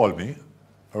lady called me.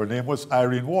 Her name was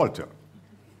Irene Walter.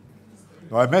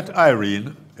 Now, I met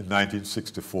Irene in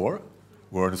 1964.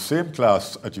 We were in the same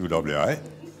class at UWI.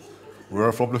 We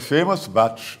were from the famous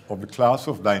batch of the class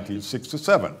of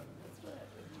 1967.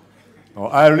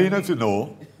 Now, Irene, as you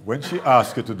know, when she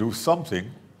asks you to do something,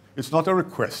 it's not a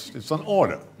request, it's an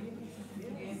order.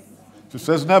 She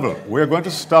says, Neville, we're going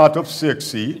to start up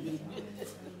CXC,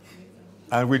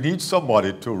 and we need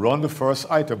somebody to run the first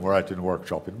item writing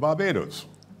workshop in Barbados.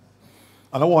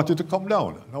 And I want you to come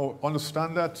down. Now,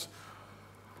 understand that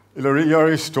Hilary, you're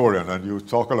a historian, and you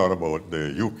talk a lot about the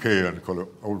UK. And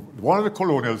one of the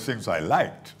colonial things I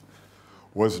liked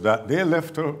was that they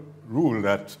left a rule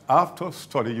that after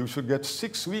study, you should get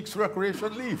 6 weeks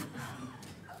recreation leave.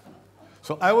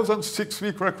 So I was on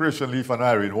 6-week recreation leave, and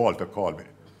Irene Walter called me.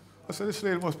 I said, this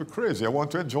lady must be crazy. I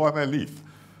want to enjoy my leave.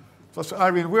 So I said,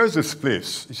 Irene, where's this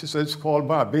place? She said, it's called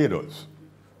Barbados.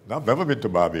 Now, I've never been to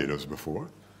Barbados before.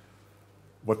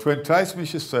 But to entice me,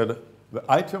 she said, the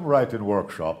item writing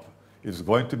workshop is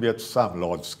going to be at Sam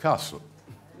Lord's Castle.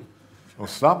 Now,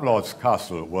 Sam Lord's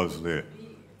Castle was the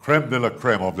creme de la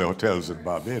creme of the hotels in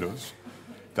Barbados.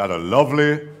 It had a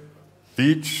lovely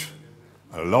beach,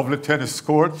 a lovely tennis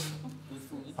court.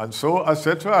 And so I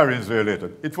said to Irene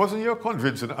later, it wasn't your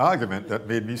convincing argument that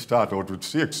made me start out with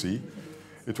CXC.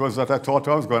 It was that I thought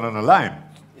I was going on a line.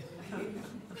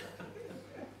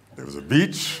 There was a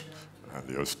beach, and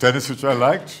there was tennis, which I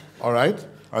liked. All right.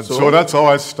 And so that's how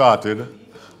I started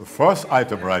the first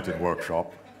item writing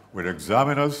workshop with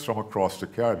examiners from across the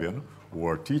Caribbean who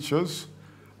were teachers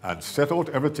and set out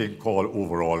everything called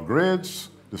overall grades,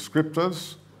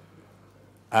 descriptors,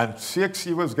 and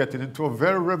CXC was getting into a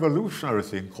very revolutionary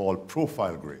thing called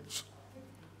profile grades.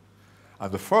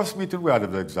 And the first meeting we had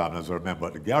with the examiners, I remember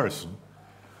at the Garrison,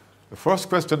 the first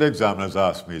question the examiners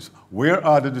asked me is, where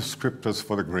are the descriptors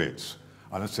for the grades?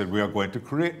 And I said, we are going to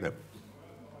create them.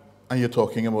 And you're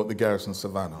talking about the Garrison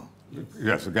Savannah?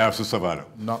 Yes, the Garrison Savannah.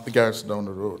 Not the Garrison down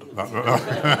the road.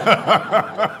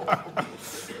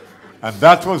 And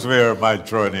that was where my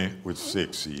journey with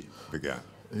CXC began.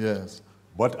 Yes.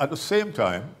 But at the same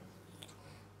time,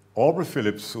 Aubrey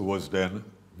Phillips, who was then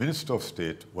Minister of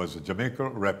State, was a Jamaica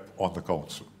rep on the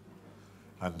council.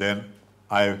 And then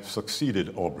I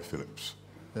succeeded Aubrey Phillips.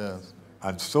 Yes.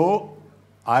 And so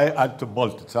I had to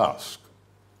multitask.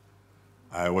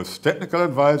 I was technical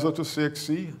advisor to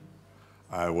CXC.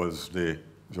 I was the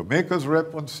Jamaica's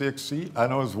rep on CXC,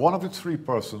 and I was one of the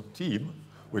three-person team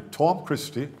with Tom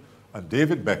Christie and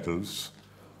David Beckles,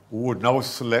 who would now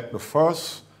select the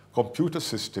first computer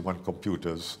system and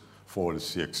computers for the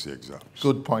CXC exams.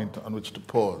 Good point on which to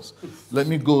pause. Let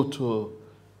me go to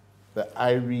the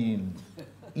Irene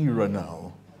era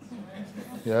now.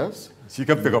 Yes? She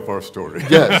can pick up her story.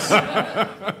 Yes.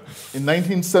 In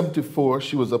 1974,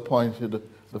 she was appointed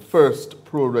the first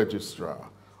pro-registrar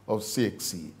of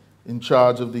CXC, in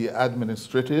charge of the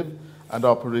administrative and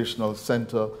operational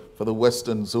center for the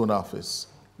Western Zone Office,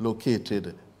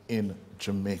 located in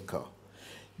Jamaica.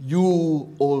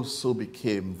 You also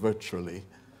became virtually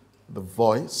the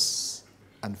voice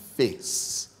and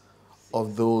face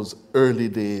of those early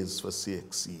days for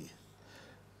CXC.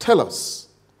 Tell us,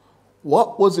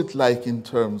 what was it like in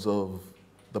terms of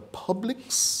the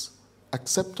public's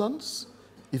acceptance,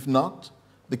 if not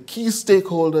the key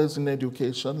stakeholders in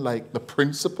education, like the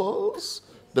principals,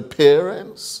 the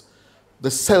parents,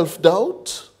 the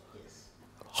self-doubt?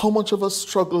 How much of a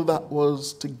struggle that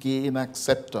was to gain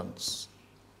acceptance?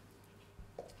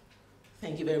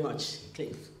 Thank you very much,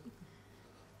 Cliff.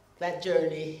 That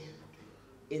journey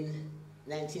in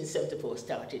 1974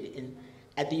 started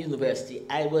at the university.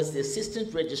 I was the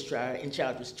assistant registrar in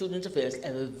charge of student affairs,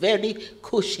 and a very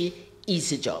cushy,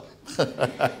 easy job.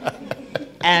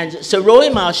 And Sir Roy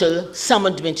Marshall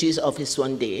summoned me to his office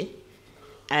one day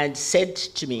and said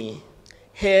to me,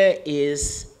 here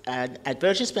is an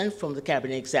advertisement from the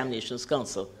Cabinet Examinations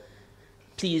Council.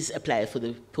 Please apply for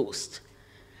the post.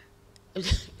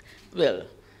 Well,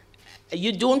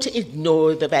 you don't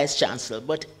ignore the Vice Chancellor,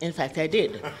 but in fact I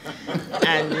did.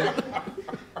 And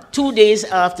 2 days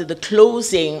after the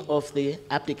closing of the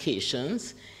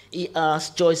applications, he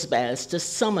asked Joyce Biles to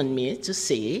summon me to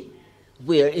say,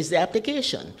 where is the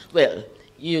application? Well,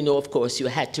 you know, of course, you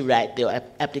had to write the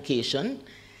application,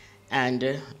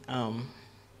 and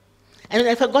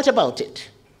I forgot about it.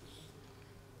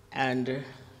 And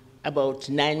about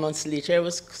 9 months later, I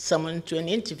was summoned to an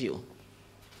interview,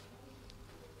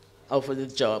 offered the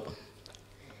job.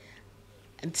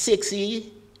 And CXC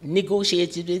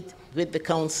negotiated with the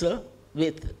council,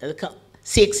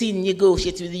 CXC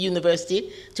negotiated with the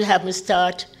university to have me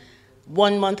start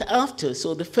 1 month after.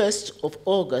 So the 1st of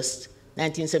August,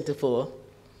 1974,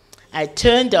 I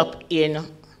turned up in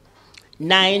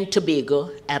 9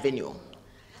 Tobago Avenue,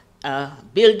 a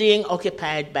building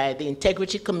occupied by the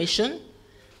Integrity Commission.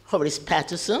 Horace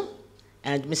Patterson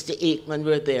and Mr. Aikman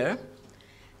were there,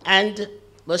 and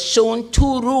was shown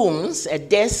 2 rooms, a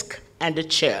desk and a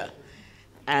chair.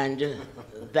 And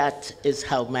that is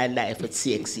how my life at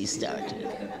CXC started.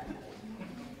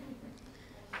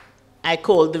 I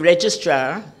called the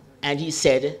registrar, and he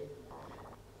said,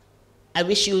 I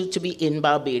wish you to be in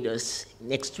Barbados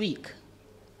next week.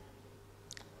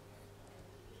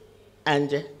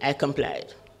 And I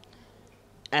complied.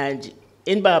 And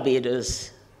in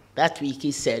Barbados, that week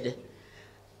he said,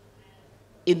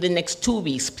 in the next 2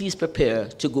 weeks, please prepare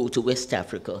to go to West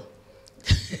Africa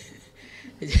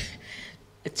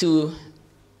to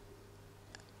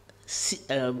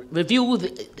review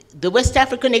the West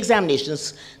African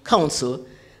Examinations Council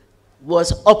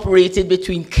was operated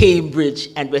between Cambridge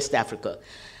and West Africa.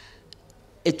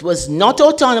 It was not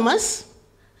autonomous.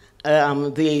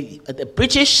 The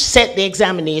British set the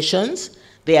examinations.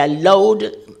 They allowed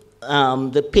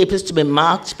the papers to be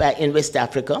marked in West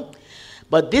Africa.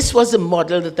 But this was a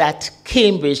model that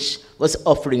Cambridge was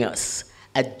offering us,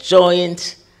 a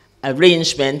joint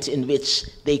arrangement in which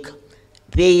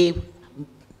they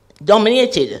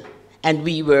dominated, and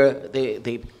we were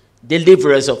the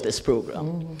deliverers of this program.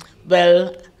 Mm-hmm.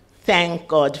 Well, thank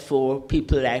God for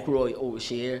people like Roy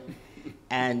O'Shea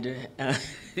and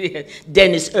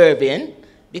Dennis Irvin,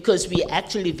 because we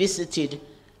actually visited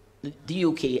the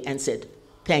UK and said,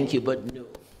 thank you, but no.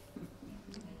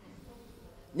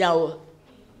 Now,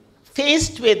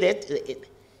 faced with it,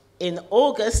 in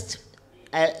August,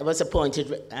 I was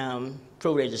appointed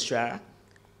pro-registrar.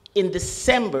 In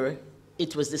December,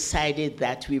 it was decided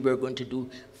that we were going to do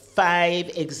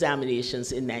 5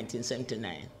 examinations in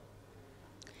 1979.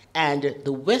 And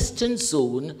the Western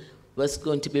Zone was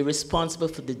going to be responsible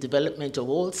for the development of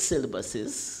all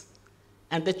syllabuses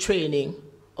and the training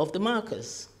of the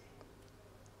markers.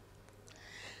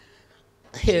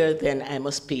 Here, then, I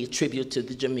must pay tribute to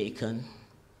the Jamaican,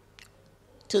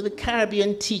 to the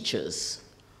Caribbean teachers.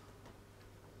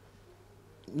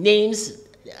 Names,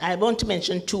 I want to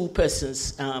mention 2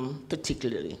 persons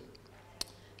particularly.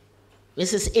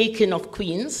 Mrs. Aiken of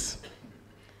Queens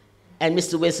and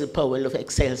Mr. Wesley Powell of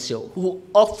Excelsior, who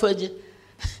offered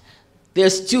their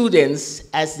students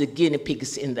as the guinea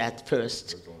pigs in that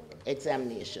first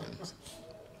examinations.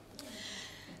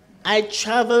 I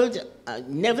traveled,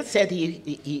 never said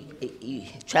he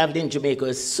traveled in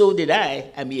Jamaica, so did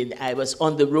I. I mean, I was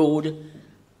on the road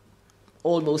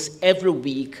almost every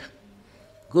week,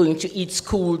 going to each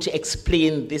school to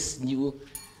explain this new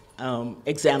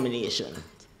examination.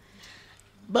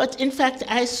 But in fact,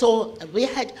 I saw,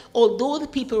 although the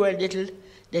people were a little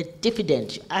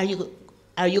diffident, are you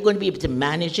going to be able to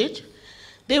manage it?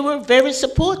 They were very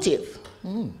supportive,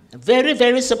 very,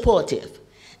 very supportive.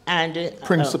 And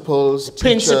principals,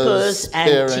 principals and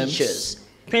parents. teachers,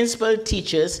 principal,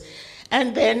 teachers,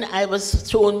 and then I was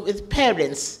thrown with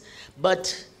parents.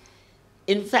 But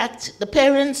in fact, the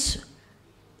parents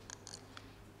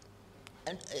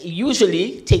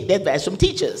usually take the advice from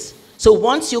teachers. So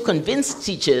once you convinced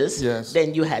teachers, yes,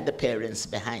 then you had the parents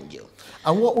behind you.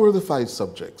 And what were the 5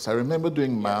 subjects? I remember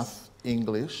doing math,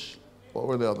 English. What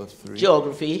were the other 3?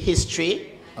 Geography,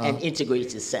 history, and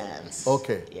integrated science.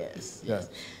 Okay. Yes. Yeah. Yes.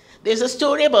 There's a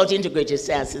story about integrated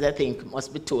science that I think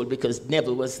must be told because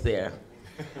Neville was there.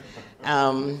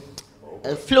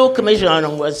 Flo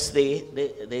Commission was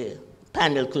the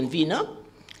panel convener,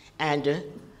 and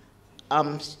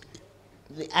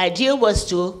the idea was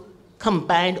to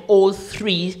combine all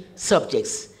 3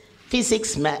 subjects,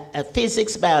 physics,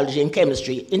 biology, and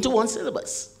chemistry, into one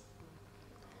syllabus.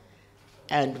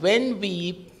 And when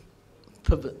we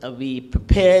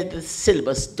prepared the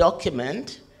syllabus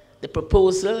document, the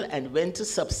proposal, and went to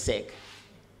subsec,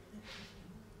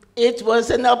 it was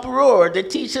an uproar. The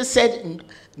teacher said,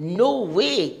 no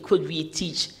way could we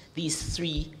teach these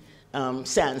 3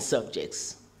 science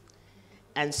subjects.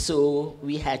 And so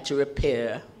we had to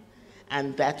repair,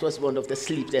 and that was one of the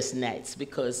sleepless nights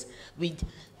because we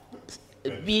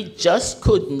just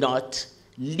could not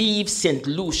leave St.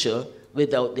 Lucia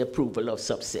without the approval of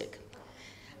subsec.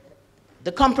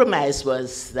 The compromise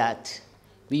was that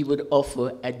we would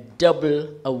offer a double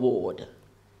award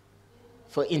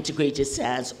for integrated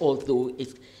science, although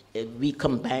we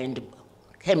combined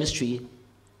chemistry,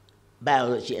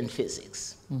 biology, and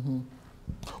physics. Mm-hmm.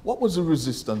 What was the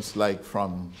resistance like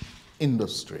from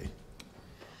industry?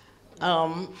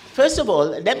 First of all,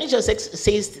 let me just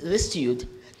say this to you.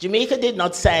 Jamaica did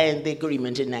not sign the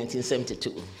agreement in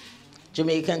 1972.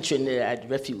 Jamaica and Trinidad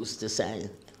refused to sign.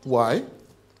 Why?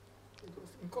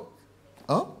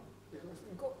 Huh?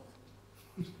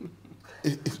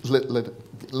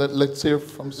 Let's hear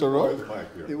from Sir Roy.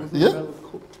 Yeah?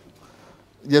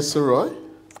 Yes, Sir Roy?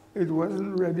 It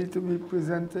wasn't ready to be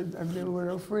presented, and they were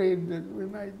afraid that we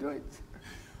might do it.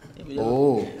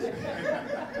 Oh.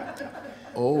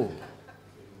 Oh.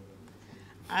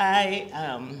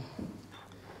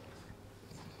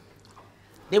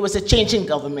 There was a change in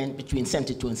government between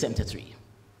 72 and 73.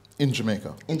 In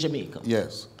Jamaica? In Jamaica.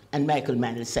 Yes. And Michael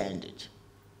Manley signed it.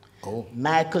 Oh.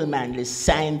 Michael Manley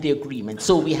signed the agreement.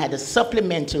 So we had a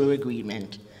supplementary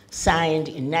agreement signed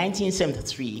in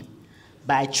 1973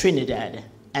 by Trinidad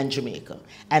and Jamaica.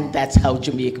 And that's how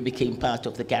Jamaica became part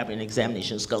of the Caribbean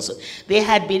Examinations Council. They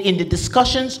had been in the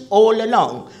discussions all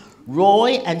along.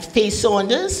 Roy and Faye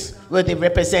Saunders were the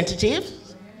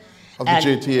representatives. Of the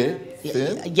JTA?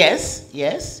 Yes,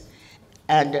 yes.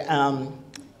 And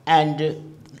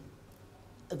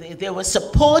there was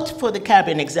support for the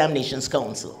Caribbean Examinations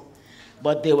Council,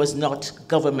 but there was not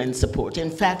government support. In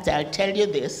fact, I'll tell you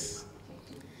this.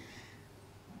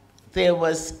 There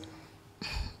was,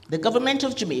 the government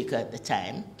of Jamaica at the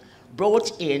time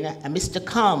brought in a Mr.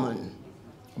 Carman.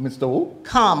 Mr. who?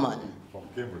 Carman. From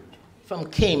Cambridge. From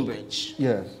Cambridge.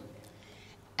 Yes.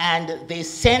 And they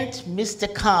sent Mr.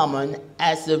 Carman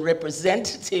as the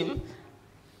representative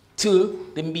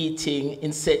to the meeting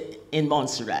in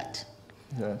Montserrat.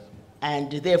 Yes.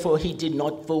 And therefore, he did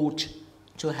not vote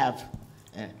to have.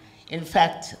 In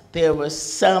fact, there was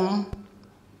some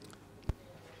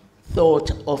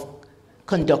thought of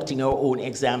conducting our own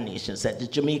examinations, that the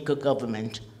Jamaican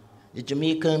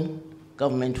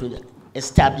government would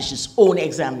establish its own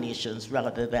examinations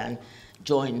rather than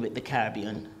join with the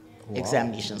Caribbean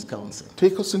Examinations Council.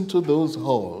 Take us into those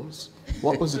halls.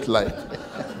 What was it like?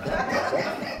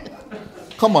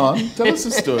 Come on, tell us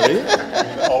the story.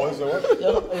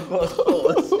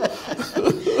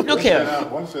 Look here.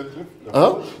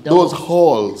 Those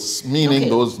halls, meaning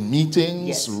those meetings,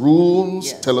 yes,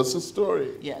 rooms. Yes. Tell us the story.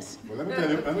 Yes. Well, let me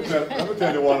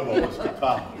tell you one about Mr.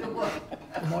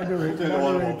 Carman. Moderate,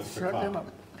 shut them up.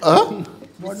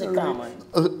 Mr. Carman.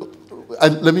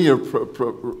 Let me hear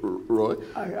Roy.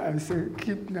 I say,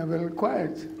 keep Neville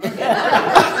quiet.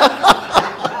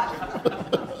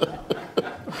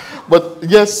 But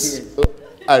yes,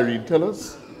 Irene, tell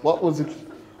us, what was it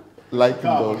like in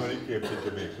Carman, those? when he came to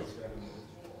Jamaica,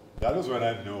 That is when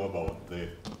I know about the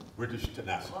British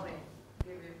tenacity.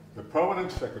 The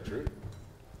permanent secretary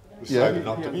decided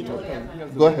not to meet her.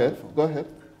 Go ahead, go ahead.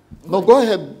 No, go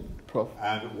ahead, Prof.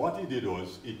 And what he did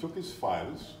was, he took his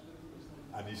files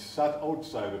and he sat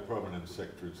outside the permanent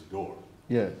secretary's door.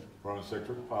 Yes. Permanent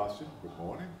secretary passed him, good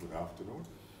morning, good afternoon.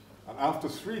 And after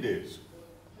 3 days,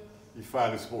 he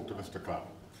finally spoke to Mr. Clark.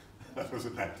 That was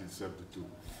in 1972.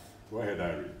 Go ahead,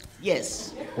 Irene.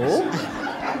 Yes. Oh?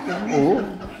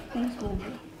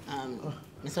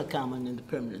 Mr. Carmen and the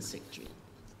permanent secretary.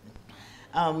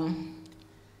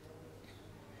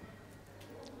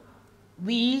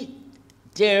 We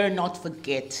dare not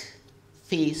forget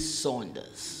Faye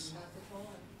Saunders.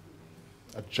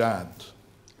 A giant.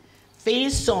 Faye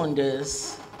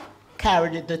Saunders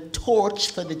carried the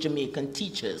torch for the Jamaican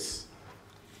teachers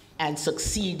and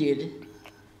succeeded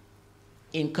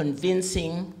in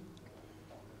convincing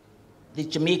the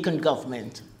Jamaican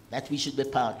government that we should be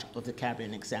part of the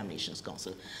Caribbean Examinations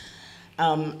Council.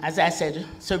 As I said,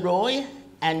 Sir Roy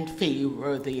and Faye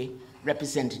were the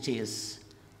representatives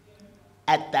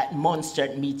at that monster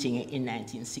meeting in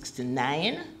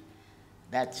 1969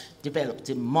 that developed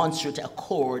the Montserrat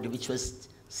Accord, which was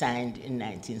signed in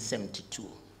 1972.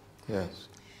 Yes.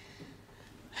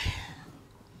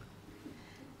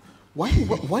 Why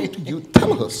do you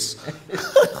tell us?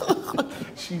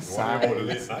 She's sad. Why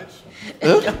late nights?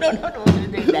 No.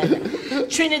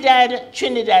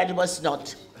 Trinidad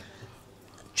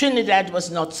was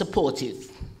not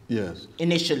supportive. Yes.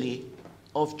 Initially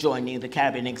of joining the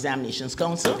Caribbean Examinations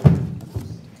Council.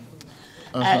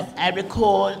 I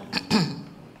recall,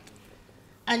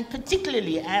 and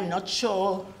particularly I'm not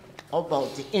sure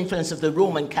about the influence of the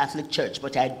Roman Catholic Church,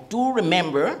 but I do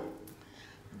remember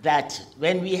that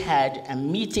when we had a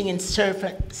meeting in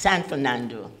San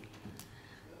Fernando,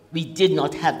 we did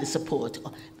not have the support,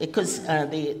 because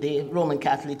the Roman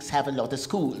Catholics have a lot of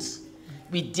schools.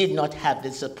 We did not have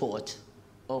the support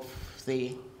of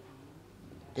the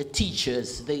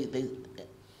teachers, the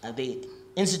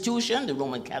institution, the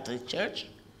Roman Catholic Church,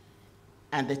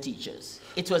 and the teachers.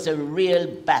 It was a real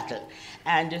battle.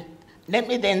 And let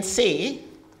me then say,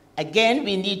 again,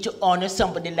 we need to honor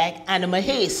somebody like Anna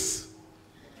Mahace,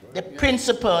 the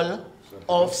principal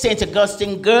of St.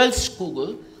 Augustine Girls'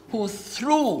 School, who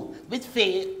threw with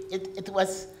Faye, it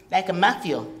was like a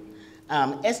mafia.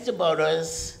 Esther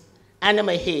Burroughs, Anna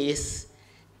Mahace,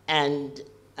 and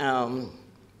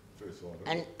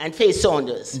Faye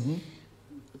Saunders. Mm-hmm.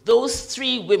 Those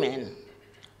three women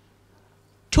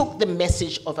took the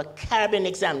message of a Caribbean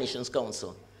Examinations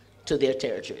Council to their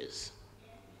territories.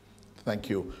 Thank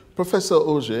you. Professor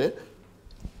Auger.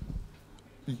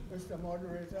 Mr.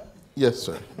 Moderator. Yes,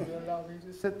 sir. Will you allow me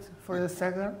to sit for a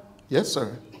second? Yes,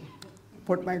 sir.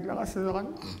 Put my glasses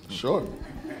on. Sure.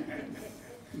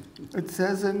 It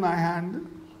says in my hand,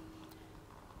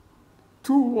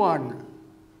 2-1.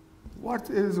 What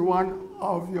is one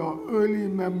of your early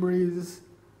memories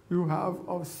you have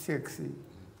of CXC?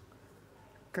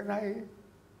 Can I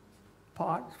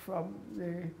part from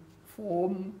the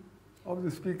form of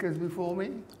the speakers before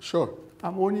me? Sure.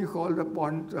 I'm only called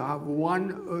upon to have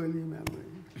one early memory.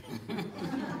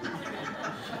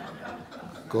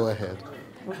 Go ahead.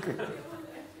 Okay.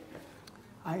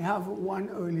 I have one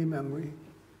early memory.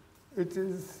 It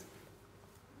is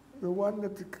the one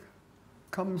that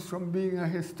comes from being a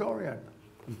historian.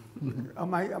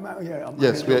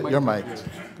 Yes, you're mic'd.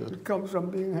 It comes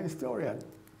from being a historian.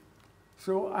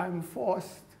 So I'm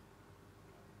forced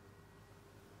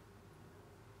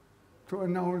to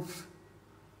announce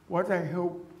what I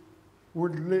hope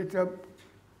would later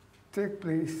take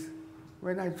place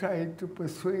when I tried to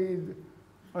persuade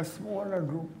a smaller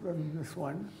group than this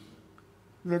one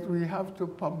that we have to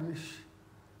publish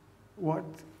what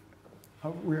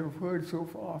we have heard so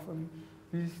far from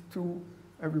these two.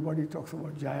 Everybody talks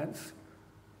about giants.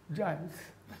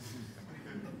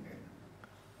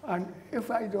 And if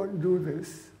I don't do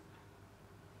this,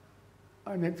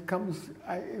 and it comes,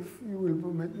 if you will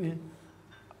permit me,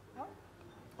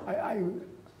 I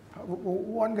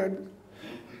wondered,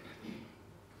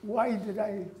 why did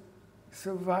I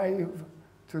survive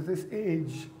to this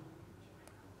age?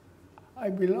 I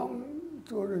belong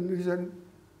to a religion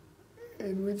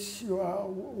in which you are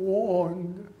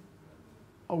warned,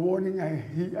 a warning I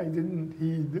didn't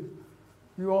heed.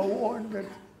 You are warned that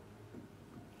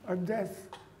at death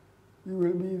you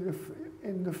will be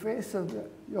in the face of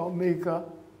your Maker,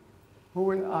 who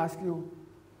will ask you,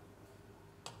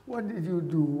 what did you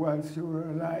do whilst you were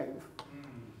alive?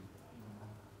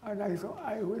 And I thought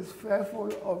I was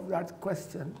fearful of that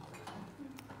question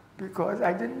because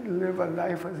I didn't live a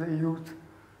life as a youth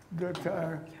that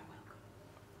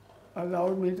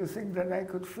allowed me to think that I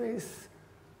could face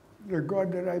the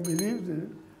God that I believed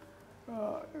in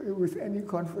with any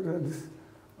confidence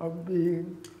of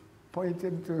being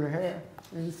pointed to hair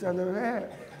instead of hair.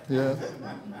 Yeah.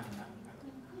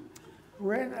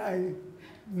 When I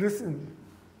listen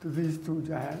to these two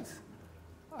giants,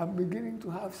 I'm beginning to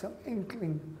have some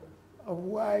inkling of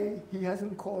why he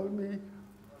hasn't called me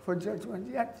for judgment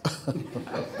yet.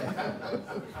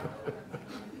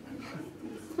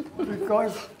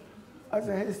 Because as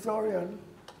a historian,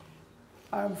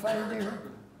 I'm finding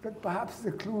that perhaps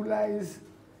the clue lies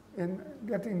in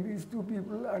getting these two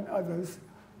people and others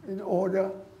in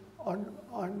order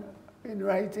in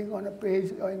writing on a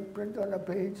page or in print on a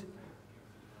page.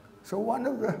 So one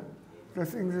of the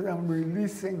things that I'm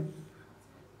releasing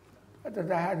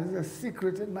that I had as a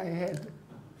secret in my head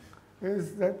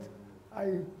is that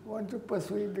I want to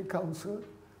persuade the council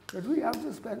that we have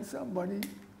to spend some money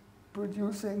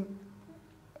producing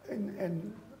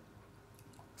in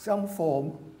some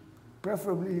form,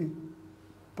 preferably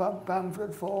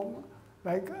pamphlet form,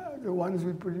 like the ones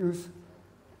we produce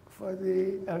for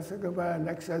the El Segabaya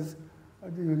lectures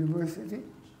at the university,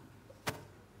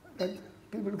 that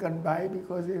people can buy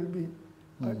because they'll be,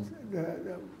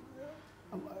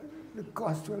 the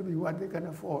cost will be what they can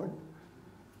afford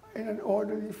in an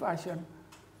orderly fashion,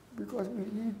 because we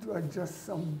need to adjust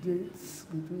some dates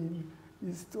between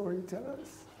these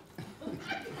storytellers.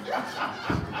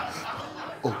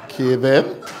 Okay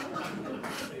then.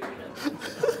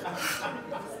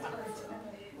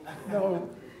 Now,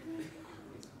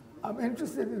 I'm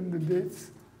interested in the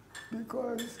dates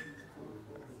because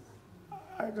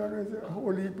I don't know, there's a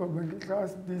whole heap of middle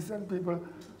class, decent people,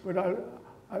 but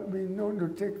I'll be known to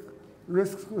take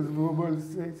risks with verbal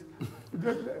states.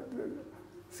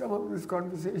 Some of this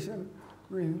conversation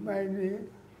remind me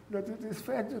that it is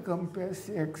fair to compare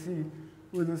CXC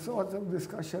with the sorts of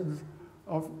discussions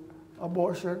of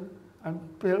abortion and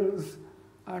pills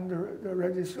and the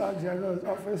Registrar General's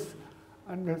office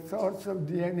and the thoughts of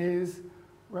DNAs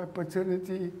where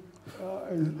paternity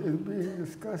is being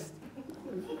discussed.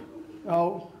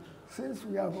 Now, since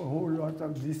we have a whole lot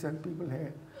of decent people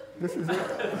here, this is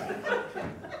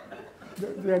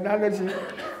the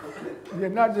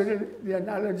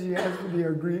analogy has to be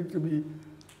agreed to be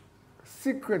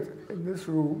secret in this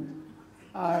room,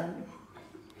 and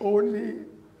only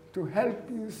to help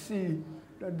you see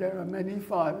that there are many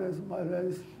fathers,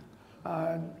 mothers,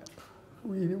 and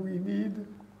we need,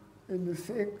 in the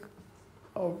sake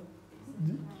of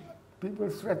people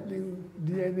threatening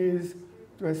DNAs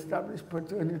to establish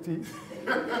paternity,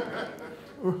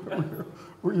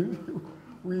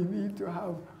 we need to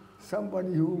have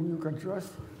somebody whom you can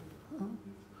trust.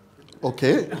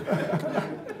 Okay.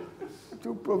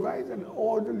 To provide an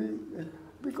orderly,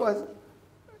 because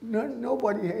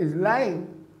nobody is lying.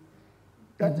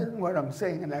 That isn't what I'm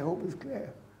saying, and I hope it's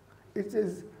clear. It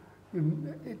is,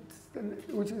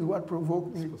 which is what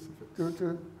provoked me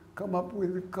to come up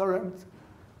with the current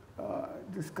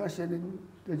discussion in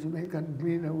the Jamaican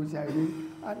Gleaner, which I read,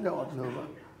 and the Observer,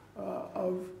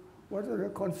 of what are the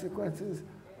consequences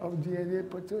of DNA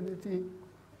paternity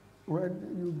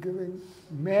when you're giving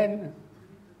men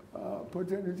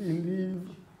paternity leave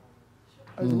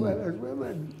as well as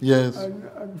women. Yes.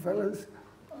 And fellas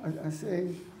are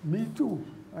saying, me too,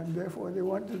 and therefore they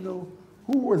want to know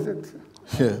who was it.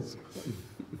 Yes.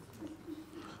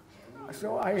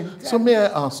 So I intend, So may I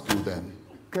ask you then?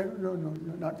 no,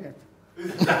 not yet.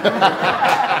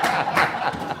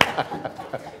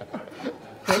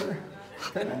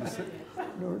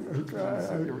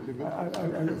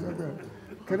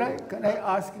 Can I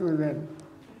ask you then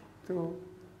to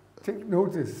take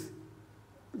notice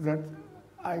that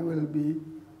I will be,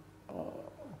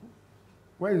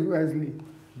 where's Wesley?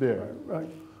 There. Right.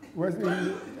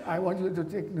 Wesley, I want you to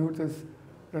take notice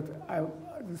that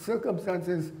the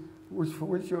circumstances for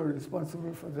which you're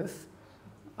responsible for this,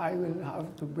 I will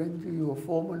have to bring to you a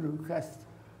formal request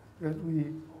that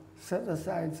we set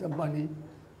aside some money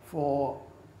for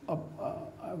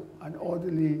an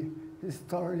orderly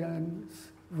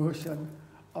historian's version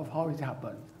of how it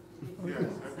happened. Yes,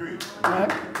 agreed.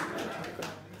 Right?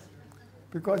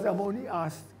 Because I'm only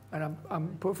asked, and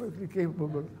I'm perfectly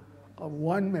capable of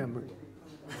one memory.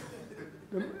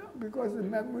 Because the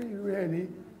memory really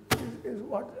is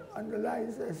what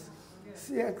underlies this.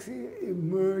 CXC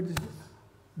emerged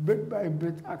bit by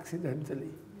bit accidentally.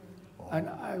 And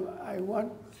I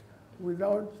want,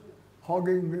 without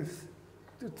hogging this,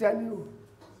 to tell you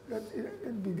that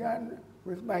it began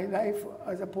with my life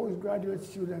as a postgraduate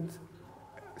student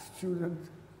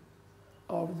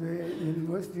of the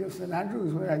University of St.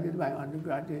 Andrews, where I did my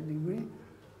undergraduate degree,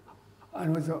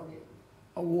 and was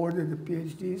awarded a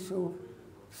PhD. So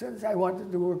since I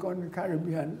wanted to work on the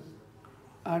Caribbean,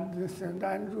 and the St.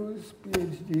 Andrews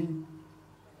PhD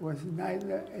was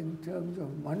neither in terms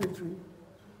of monetary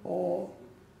or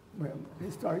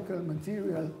historical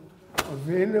material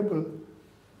available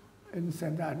in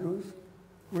St. Andrews,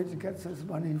 which gets us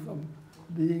money from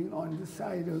being on the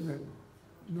side of the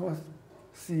North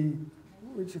Sea,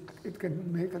 which it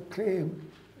can make a claim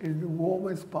in the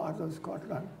warmest part of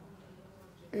Scotland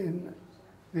in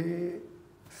the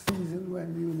season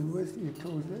when the university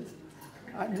closes.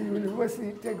 And the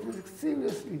university takes it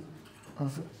seriously.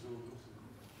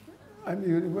 And the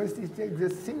university takes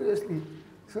it seriously.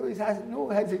 So it has no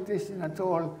hesitation at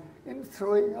all in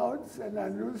throwing out St.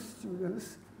 Andrews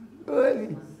students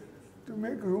early to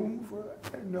make room for,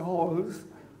 in the halls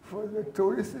for the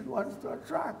tourists it wants to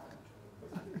attract.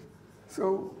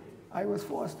 So I was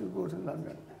forced to go to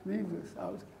London, leave this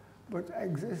house, but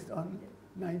exist on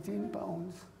 £19.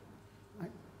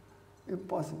 Right?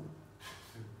 Impossible.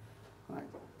 Right?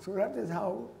 So that is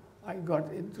how I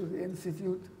got into the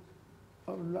Institute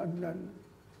of London,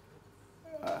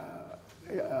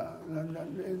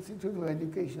 the Institute of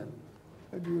Education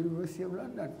at the University of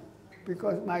London,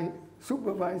 because my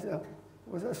supervisor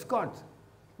was a Scot,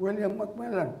 William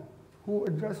Macmillan, who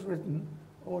had just written,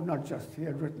 or not just, he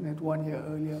had written it 1 year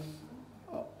earlier,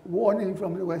 Warning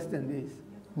from the West Indies,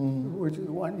 which is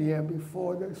 1 year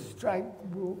before the strike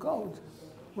broke out.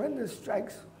 When the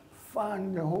strikes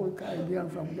fanned the whole Caribbean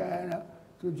from Guyana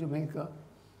to Jamaica,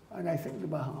 and I think the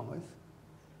Bahamas.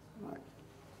 Right.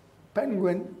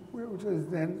 Penguin, which was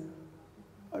then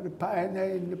the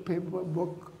pioneer in the paper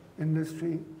book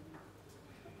industry,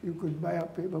 you could buy a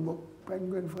paper book,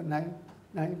 Penguin, for nine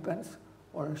pence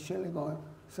or a shilling or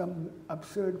some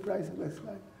absurd price of this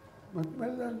kind.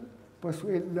 Macmillan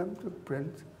persuaded them to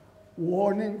print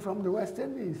Warning from the West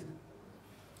Indies.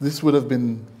 This would have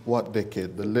been what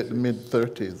decade? The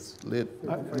mid-30s,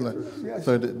 Yes.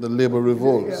 30, the labor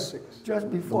revolts. Yeah,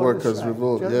 just before the workers' strike,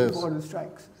 revolt, just yes. before the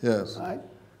strikes. Yes. Right?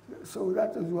 So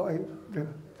that is why the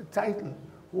title,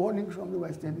 Warning from the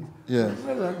West Indies. Yes.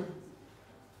 Macmillan,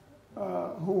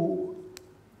 who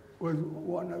was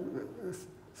one of the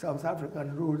South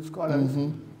African Rhodes Scholars,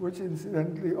 which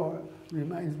incidentally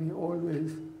reminds me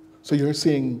always. So you're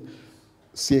saying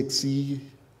CXC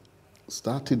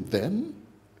started then?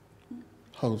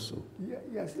 How so?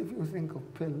 Yes, if you think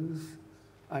of pills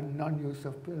and non-use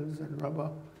of pills and rubber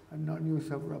and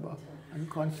non-use of rubber and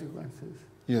consequences.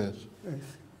 Yes.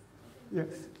 Yes.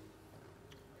 Yes.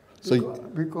 So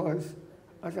because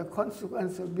as a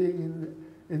consequence of being in the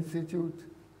institute,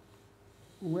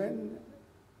 when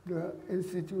the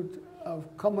Institute of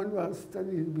Commonwealth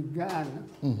Studies began,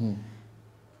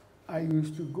 I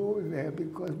used to go there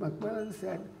because Macmillan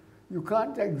said, you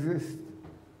can't exist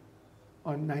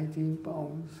on £19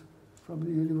 from the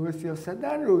University of St.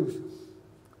 Andrews,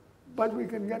 but we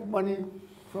can get money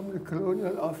from the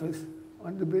Colonial Office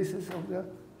on the basis of the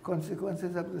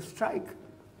consequences of the strike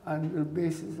and the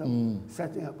basis of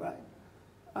setting up right.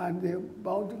 And they're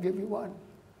bound to give you one.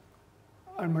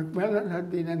 And Macmillan had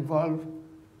been involved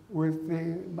with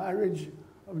the marriage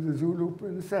of the Zulu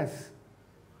princess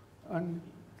and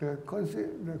the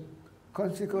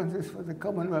consequences for the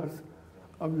Commonwealth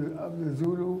of the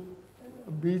Zulu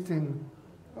beating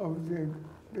of the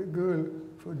girl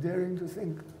for daring to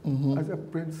think as a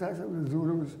princess of the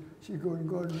Zulus, she could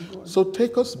go and go. So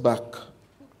take us back,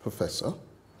 Professor,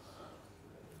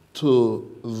 to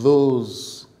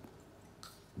those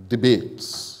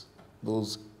debates,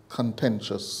 those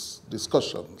contentious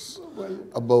discussions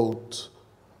about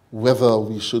whether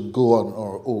we should go on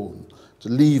our own, to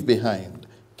leave behind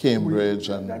Cambridge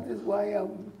and... That is why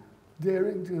I'm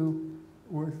daring to,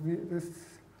 with this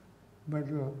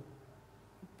middle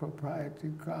propriety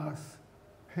class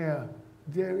here,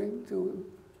 daring to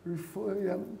refer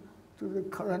them to the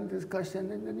current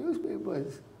discussion in the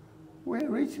newspapers. We'll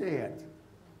reach there yet.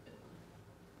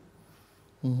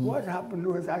 What happened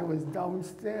was I was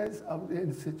downstairs of the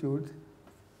institute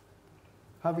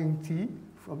having tea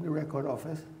from the record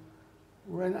office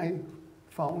when I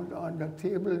found on the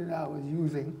table that I was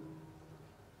using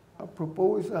a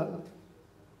proposal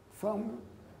from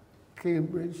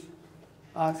Cambridge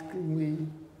asking me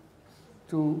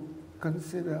to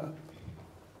consider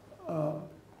a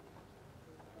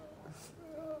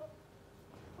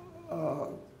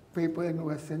paper in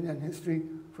West Indian history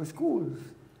for schools.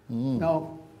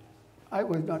 Now, I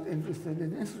was not interested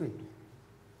in history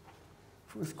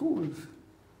for schools.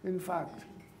 In fact,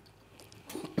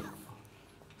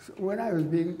 so when I was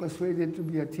being persuaded to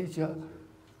be a teacher,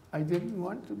 I didn't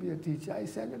want to be a teacher. I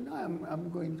said, no, I'm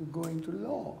going to go into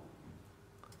law.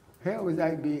 Here was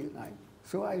I being like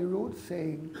So I wrote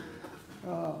saying,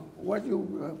 what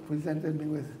you presented me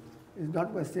with is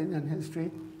not West Indian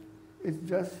history, it's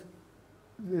just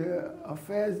the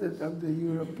affairs of the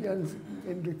Europeans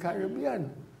in the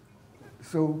Caribbean.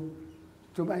 So,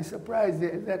 to my surprise,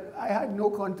 that I had no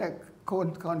contact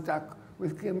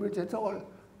with Cambridge at all,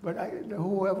 but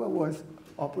whoever was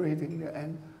operating there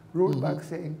and wrote back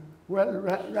saying, well,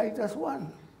 write us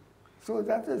one. So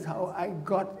that is how I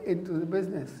got into the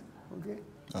business, okay?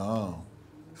 Oh.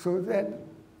 So then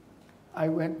I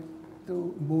went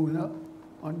to Mona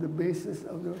on the basis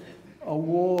of the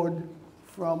award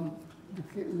from the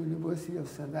University of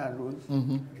St. Andrews,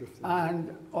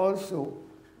 and also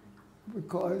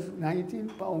because 19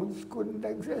 pounds couldn't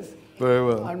exist. Very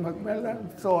well. And Macmillan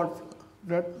thought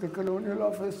that the Colonial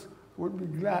Office would be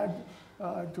glad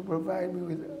to provide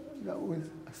me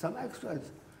with some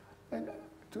extras. And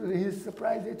to his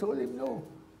surprise, they told him no.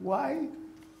 Why?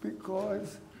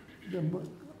 Because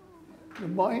the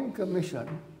Moyne Commission,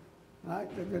 right,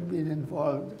 that had been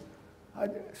involved,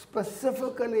 had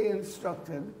specifically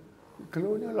instructed the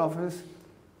Colonial Office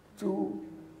to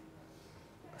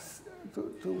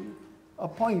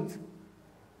appoint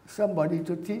somebody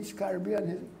to teach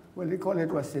Caribbean, well, they call it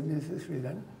West Indies history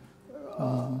then,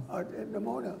 at the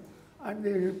Mona. And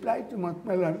they replied to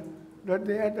Macmillan that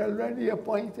they had already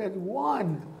appointed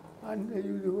one, and the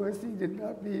university did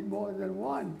not need more than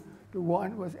one. The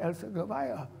one was Elsa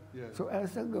Gavaya. Yes. So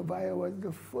Elsa Gavaya was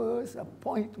the first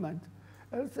appointment.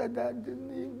 Elsa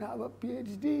didn't even have a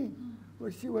PhD,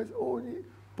 but she was the only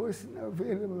person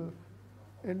available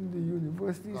in the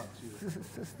university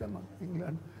system of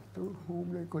England to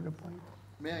whom they could appoint.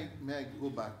 May I go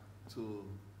back to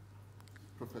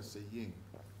Professor Ying?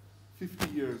 50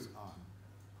 years on.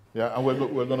 Yeah, and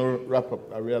we're going to wrap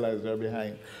up. I realize they're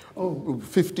behind. Oh,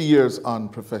 50 years on,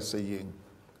 Professor Ying.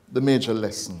 The major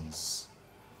lessons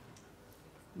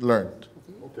learned.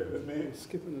 Okay, let me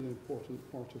skip an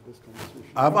important part of this conversation.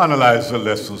 I've analyzed the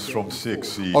lessons from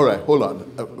CXC. All right, hold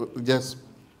on. Yes,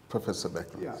 Professor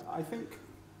Beckles. Yeah, I think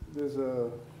there's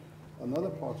another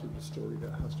part of the story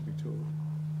that has to be told.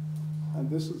 And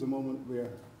this is the moment where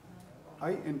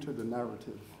I enter the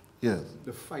narrative. Yes.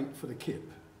 The fight for the Cape.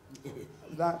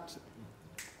 That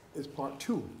is part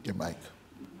two. Your mic.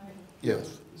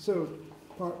 Yes. So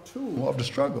part two of the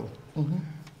struggle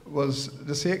was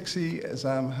the CXC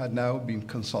exam had now been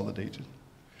consolidated.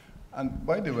 And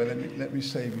by the way, let me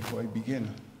say before I begin,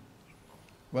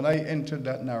 when I entered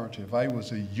that narrative, I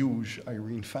was a huge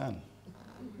Irene fan.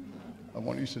 I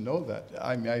want you to know that.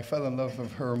 I mean, I fell in love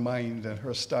with her mind and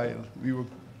her style. We were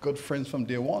good friends from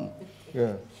day one.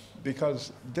 Yeah.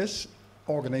 Because this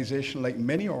organization, like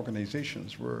many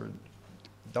organizations, were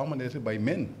dominated by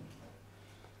men.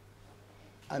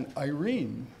 And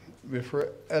Irene, with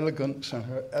her elegance and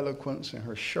her eloquence and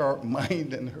her sharp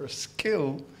mind and her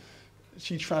skill,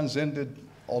 she transcended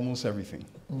almost everything.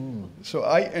 So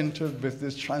I entered with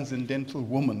this transcendental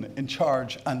woman in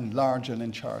charge and large and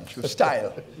in charge with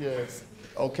style. Yes.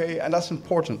 Okay, and that's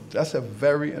important. That's a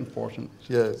very important,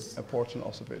 important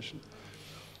observation.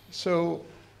 So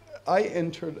I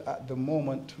entered at the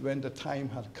moment when the time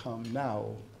had come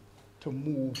now to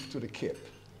move to the Cape,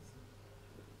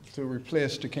 to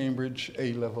replace the Cambridge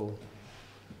A-level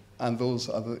and those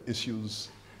other issues.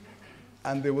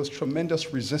 And there was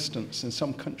tremendous resistance in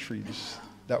some countries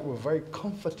that were very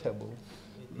comfortable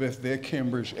with their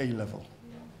Cambridge A-level.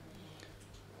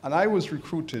 And I was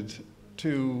recruited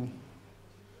to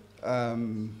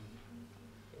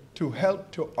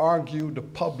help to argue the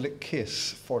public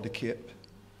case for the Cape.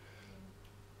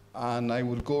 And I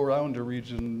would go around the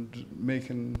region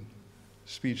making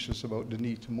speeches about the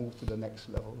need to move to the next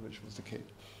level, which was the Cape.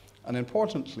 And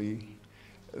importantly,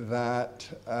 that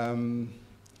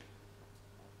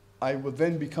I would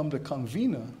then become the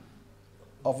convener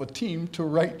of a team to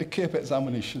write the Cape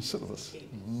examination syllabus.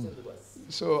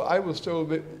 So I was told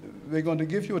that they're going to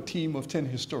give you a team of 10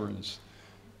 historians,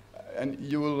 and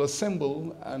you will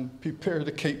assemble and prepare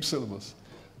the Cape syllabus.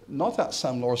 Not at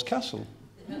Sam Lord's Castle,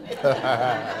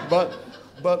 but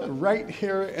right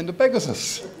here in the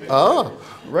Pegasus. Ah.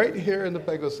 Right here in the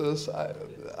Pegasus,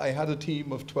 I had a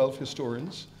team of 12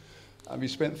 historians, and we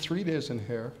spent 3 days in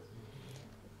here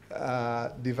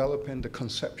developing the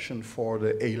conception for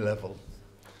the A-level.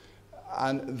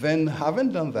 And then,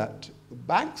 having done that,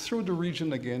 back through the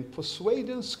region again,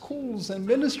 persuading schools and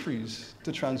ministries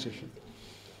to transition.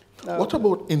 Now, what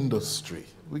about industry?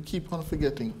 We keep on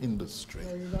forgetting industry,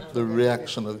 the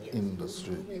reaction of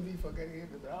industry. You may be forgetting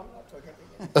it, but I'm not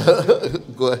forgetting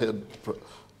it. Go ahead.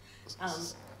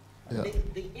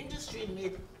 The industry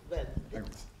made, well,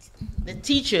 the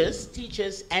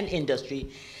teachers and industry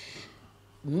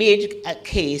made a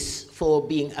case for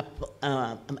being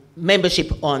a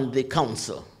membership on the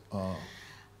council.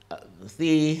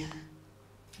 The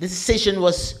decision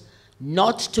was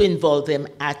not to involve them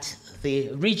at the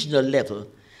regional level,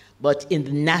 but in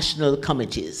the national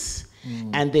committees.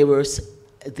 And there was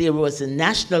a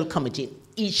national committee in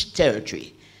each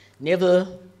territory.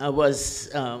 Neville was,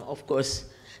 of course,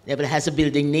 Neville has a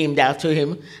building named after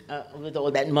him with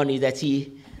all that money that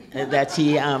he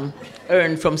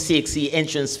earned from CXC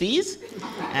entrance fees.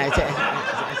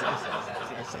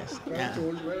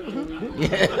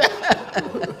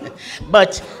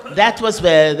 But that was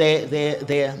where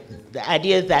the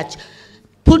idea that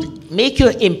make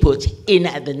your input in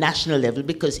at the national level,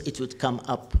 because it would come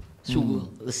up through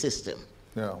the system.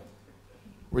 Yeah.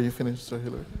 Were you finished, Sir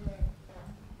Hillary?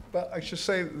 But I should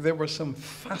say there were some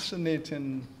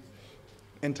fascinating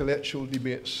intellectual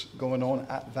debates going on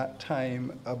at that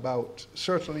time about,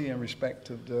 certainly in respect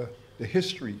of the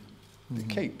history, the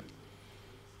Cape.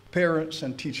 Parents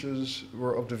and teachers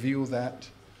were of the view that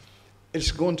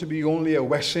it's going to be only a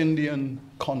West Indian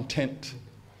content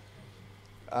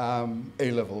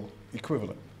A-level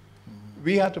equivalent.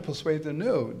 We had to persuade them,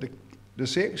 no, the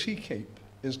CXC Cape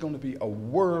is going to be a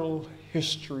world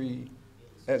history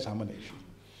examination.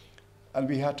 And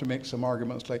we had to make some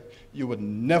arguments like, you would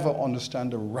never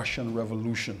understand the Russian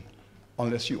Revolution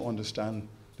unless you understand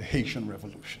the Haitian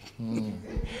Revolution.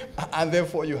 And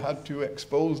therefore you had to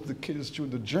expose the kids to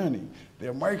the journey, the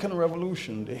American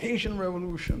Revolution, the Haitian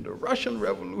Revolution, the Russian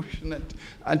Revolution,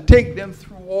 and take them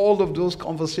through all of those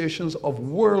conversations of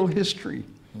world history.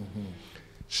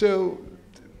 So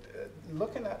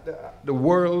looking at the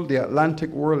world, the Atlantic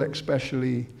world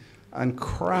especially, and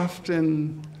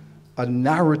crafting a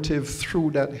narrative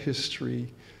through that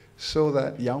history so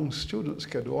that young students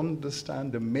could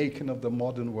understand the making of the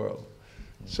modern world.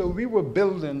 So we were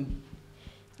building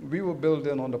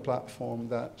on the platform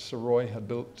that Sir Roy had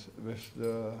built with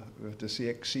the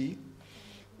CXC.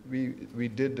 We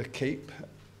did the Cape,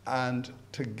 and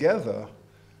together,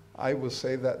 I would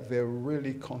say that they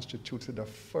really constituted a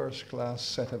first-class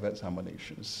set of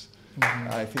examinations.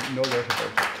 I think no doubt about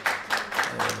it.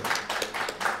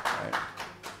 Right.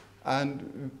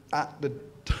 And at the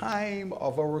time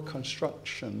of our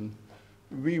construction,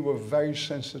 we were very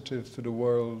sensitive to the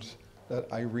world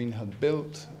that Irene had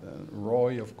built,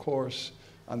 Roy, of course,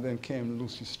 and then came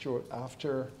Lucy Stewart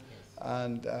after.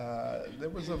 And there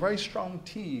was a very strong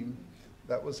team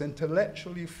that was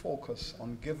intellectually focused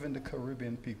on giving the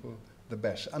Caribbean people the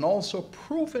best, and also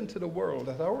proving to the world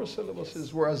that our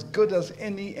syllabuses were as good as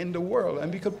any in the world,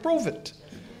 and we could prove it.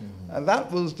 And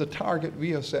that was the target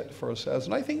we have set for ourselves,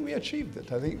 and I think we achieved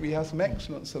it. I think we have some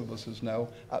excellent syllabuses now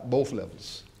at both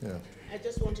levels. Yeah. I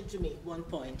just wanted to make one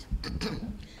point.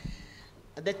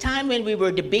 At the time when we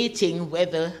were debating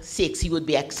whether CXC would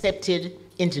be accepted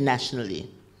internationally,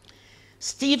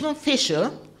 Stephen Fisher,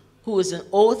 who is an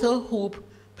author who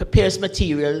prepares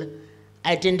material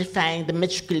identifying the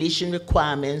matriculation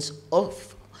requirements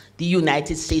of the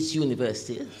United States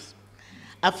universities,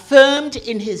 affirmed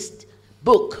in his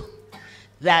book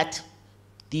that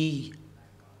the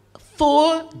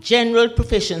 4 general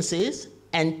proficiencies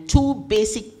and 2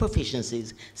 basic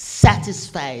proficiencies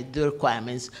satisfied the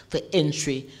requirements for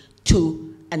entry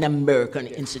to an American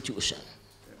institution.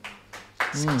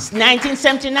 Since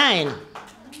 1979,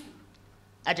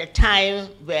 at a time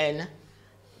when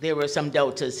there were some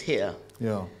doubters here,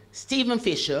 Stephen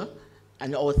Fisher,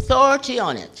 an authority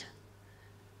on it,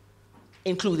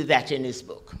 included that in his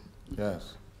book.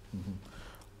 Yes.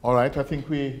 All right, I think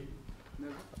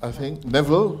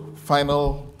Neville,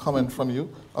 final comment from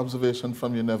you, observation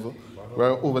from you, Neville.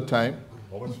 We're over time.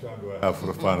 How much time do I have for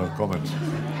the final comment?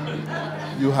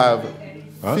 You have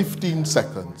 15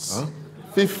 seconds. Huh?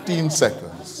 15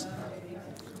 seconds.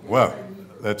 Well,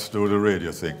 let's do the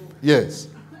radio thing. Yes.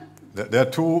 There are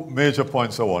 2 major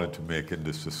points I wanted to make in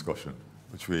this discussion,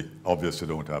 which we obviously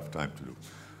don't have time to do.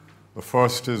 The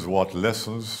first is, what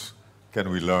lessons can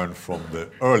we learn from the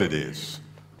early days?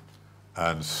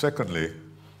 And secondly,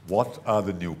 what are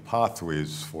the new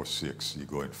pathways for CXC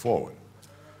going forward?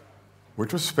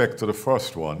 With respect to the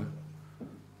first one,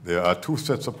 there are 2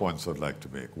 sets of points I'd like to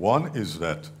make. One is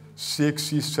that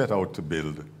CXC set out to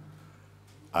build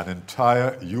an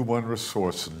entire human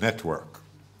resource network.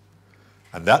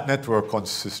 And that network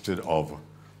consisted of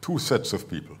 2 sets of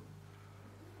people: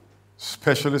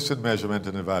 specialists in measurement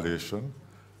and evaluation,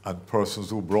 and persons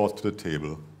who brought to the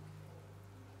table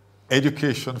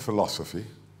education philosophy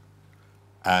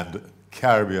and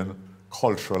Caribbean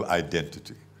cultural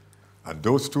identity. And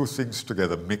those 2 things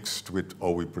together mixed with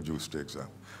how we produced the exam.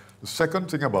 The second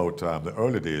thing about the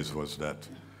early days was that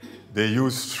they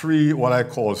used three what I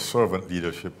call servant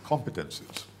leadership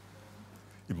competencies.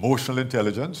 Emotional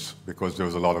intelligence, because there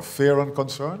was a lot of fear and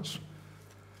concerns.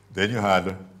 Then you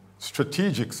had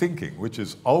strategic thinking, which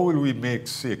is how will we make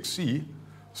CXC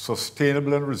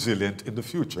sustainable and resilient in the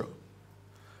future?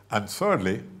 And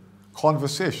thirdly,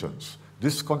 conversations,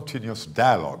 discontinuous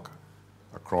dialogue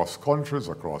across countries,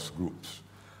 across groups.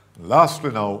 And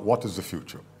lastly now, what is the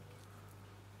future?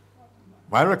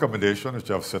 My recommendation, which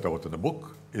I've set out in the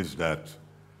book, is that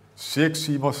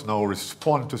CXC must now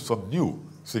respond to some new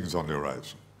things on the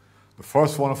horizon. The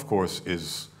first one, of course,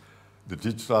 is the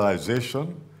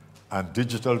digitalization and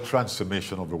digital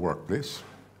transformation of the workplace.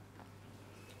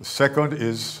 The second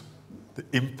is the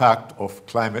impact of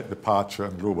climate departure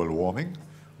and global warming,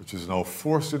 which is now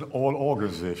forcing all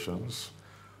organizations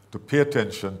to pay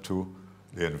attention to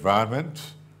the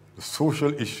environment, the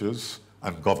social issues,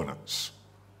 and governance.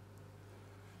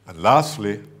 And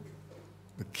lastly,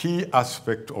 the key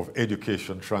aspect of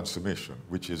education transformation,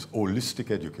 which is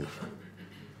holistic education.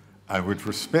 And with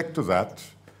respect to that,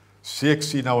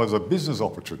 CXC now has a business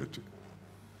opportunity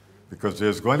because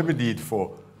there's going to be need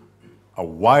for a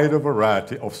wider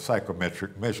variety of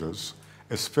psychometric measures,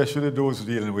 especially those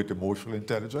dealing with emotional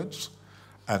intelligence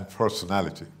and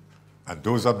personality. And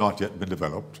those have not yet been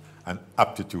developed, and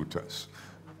aptitude tests.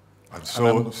 And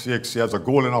so CXC has a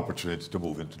golden opportunity to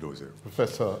move into those areas.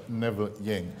 Professor Neville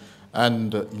Ying.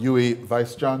 And UA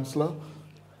Vice Chancellor,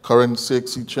 current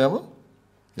CXC Chairman,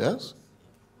 yes?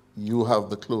 You have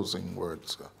the closing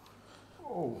words, sir.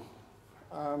 Well,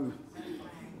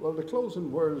 the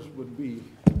closing words would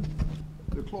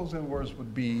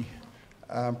be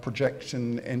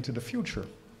projection into the future.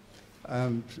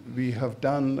 We have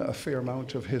done a fair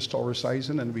amount of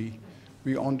historicizing, and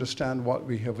we understand what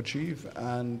we have achieved.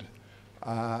 And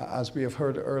as we have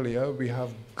heard earlier, we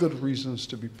have good reasons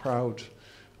to be proud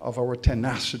of our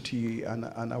tenacity and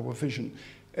our vision.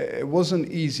 It wasn't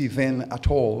easy then at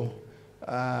all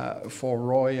for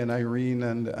Roy and Irene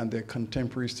and their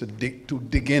contemporaries to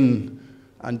dig in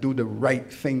and do the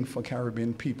right thing for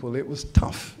Caribbean people. It was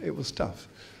tough. It was tough.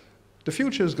 The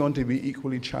future is going to be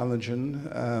equally challenging.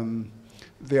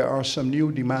 There are some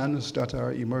new demands that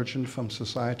are emerging from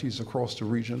societies across the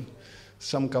region.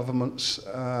 Some governments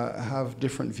have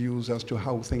different views as to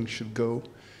how things should go.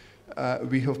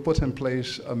 We have put in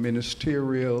place a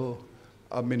ministerial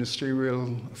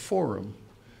forum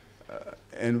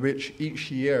in which each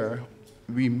year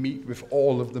we meet with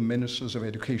all of the ministers of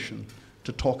education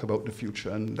to talk about the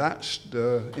future, and that's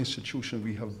the institution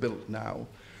we have built now.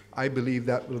 I believe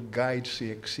that will guide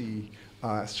CXC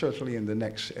certainly in the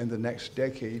next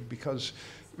decade, because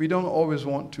we don't always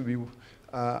want to be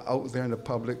out there in the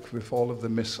public with all of the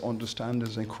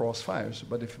misunderstandings and crossfires.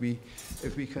 But if we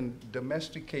can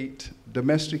domesticate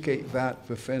that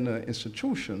within an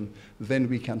institution, then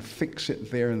we can fix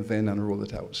it there and then and roll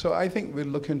it out. So I think we're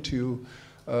looking to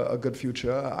a good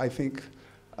future. I think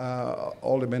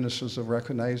all the ministers have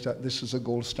recognized that this is a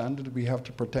gold standard. We have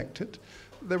to protect it.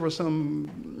 There was some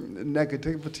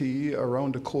negativity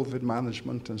around the COVID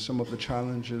management and some of the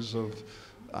challenges of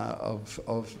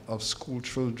school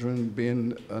children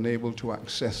being unable to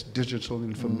access digital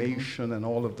information and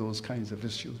all of those kinds of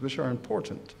issues, which are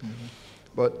important.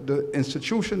 But the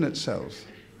institution itself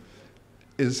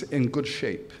is in good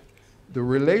shape. The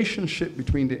relationship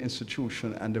between the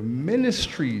institution and the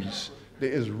ministries,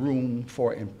 there is room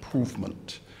for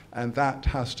improvement, and that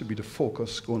has to be the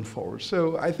focus going forward.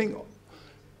 So I think,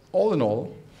 all in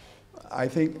all, I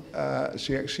think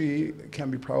CXC can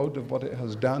be proud of what it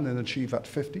has done and achieved at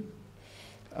 50.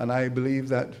 And I believe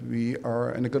that we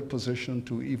are in a good position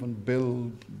to even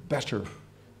build better,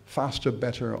 faster,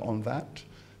 better on that.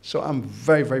 So I'm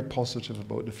very, very positive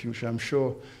about the future. I'm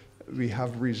sure we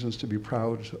have reasons to be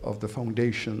proud of the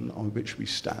foundation on which we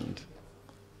stand.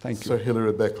 Thank you. Sir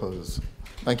Hilary Beckles,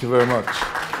 thank you very much.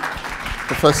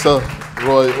 Professor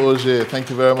Roy Auger, thank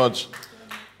you very much.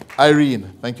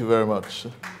 Irene, thank you very much.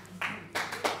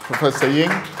 Professor Ying,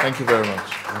 thank you very much.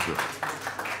 Thank you.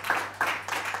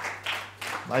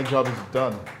 My job is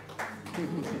done.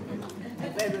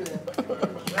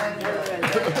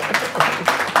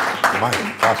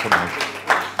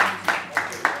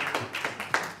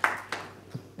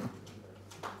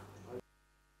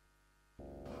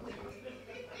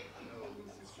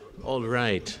 All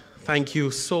right. Thank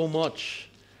you so much.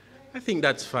 I think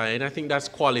that's fine. I think that's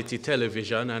quality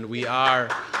television, and we are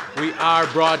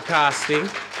broadcasting.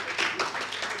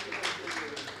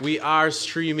 We are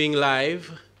streaming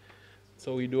live,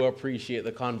 so we do appreciate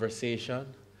the conversation.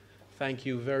 Thank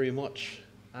you very much,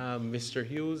 Mr.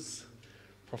 Hughes,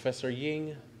 Professor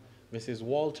Ying, Mrs.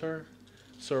 Walter,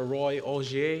 Sir Roy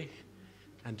Auger,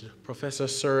 And Professor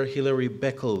Sir Hilary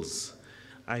Beckles,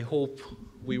 I hope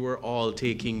we were all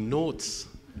taking notes,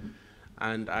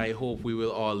 and I hope we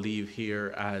will all leave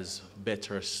here as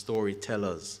better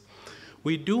storytellers.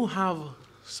 We do have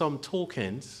some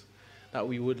tokens that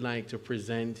we would like to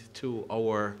present to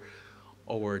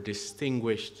our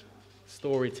distinguished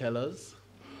storytellers,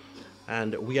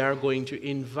 and we are going to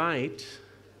invite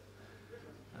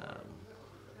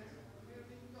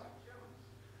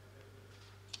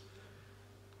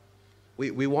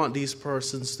we want these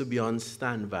persons to be on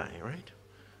standby, right?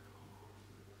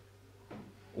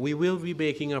 We will be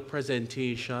making a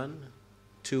presentation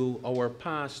to our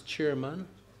past chairman,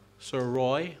 Sir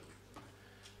Roy,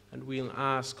 and we'll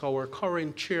ask our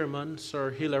current chairman,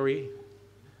 Sir Hilary.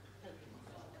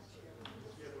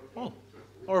 Oh,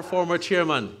 our former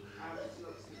chairman.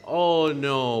 Oh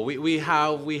no, we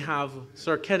have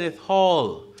Sir Kenneth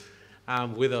Hall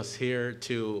with us here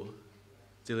to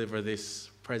deliver this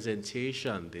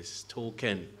presentation, this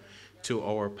token to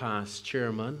our past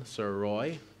chairman, Sir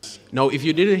Roy. Now, if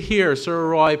you didn't hear, Sir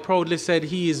Roy proudly said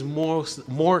he is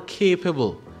more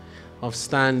capable of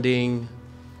standing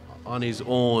on his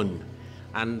own.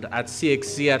 And at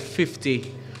CXC at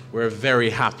 50, we're very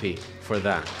happy for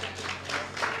that.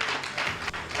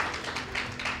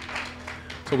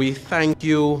 So we thank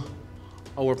you,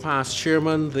 our past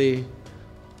chairman, the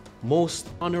most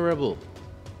honorable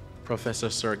Professor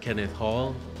Sir Kenneth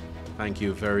Hall. Thank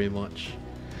you very much.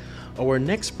 Our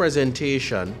next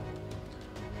presentation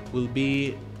will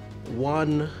be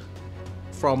one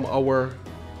from our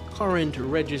current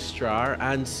registrar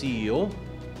and CEO,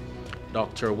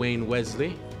 Dr. Wayne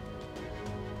Wesley,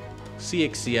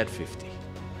 CXC at 50.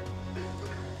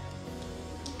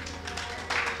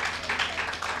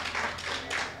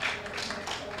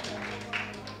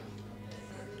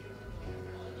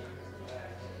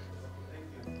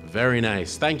 Very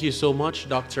nice. Thank you so much,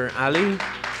 Dr. Ali.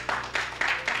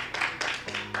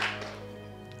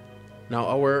 Now,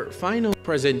 our final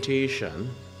presentation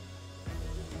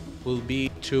will be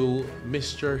to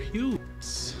Mr.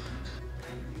 Hughes.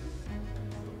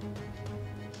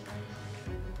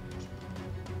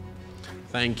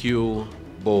 Thank you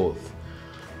both.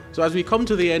 So as we come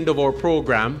to the end of our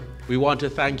program, we want to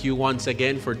thank you once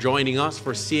again for joining us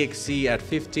for CXC at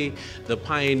 50, the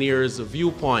Pioneers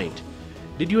Viewpoint.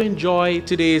 Did you enjoy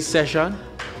today's session?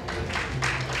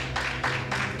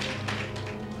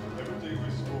 Everything we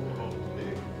spoke about today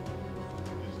is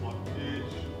on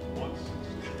page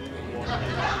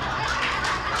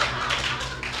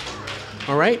 161.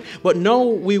 All right, but now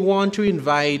we want to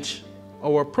invite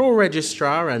our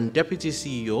pro-registrar and deputy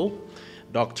CEO,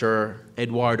 Dr.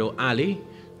 Eduardo Ali,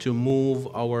 to move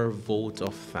our vote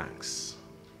of thanks.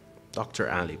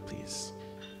 Dr. Ali, please.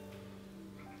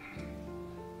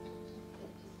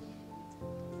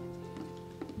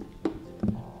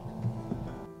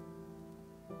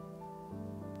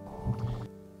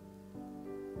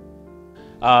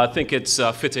 I think it's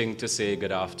fitting to say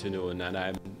good afternoon, and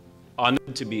I'm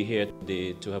honored to be here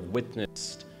today to have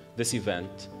witnessed this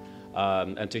event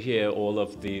and to hear all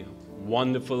of the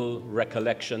wonderful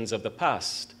recollections of the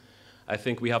past. I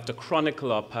think we have to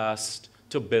chronicle our past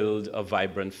to build a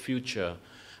vibrant future,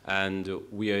 and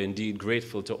we are indeed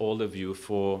grateful to all of you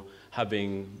for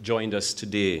having joined us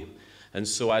today. And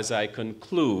so as I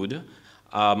conclude,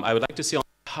 I would like to say on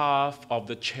behalf of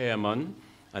the chairman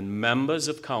and members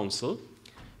of council,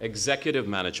 executive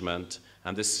management,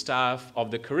 and the staff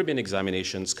of the Caribbean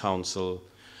Examinations Council,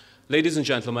 ladies and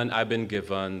gentlemen, I've been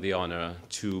given the honor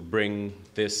to bring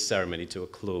this ceremony to a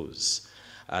close.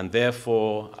 And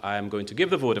therefore, I am going to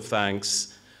give the vote of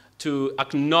thanks to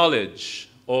acknowledge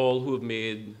all who have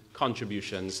made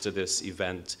contributions to this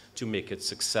event to make it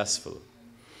successful.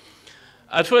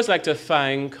 I'd first like to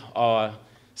thank our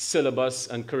Syllabus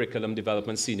and Curriculum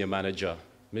Development Senior Manager,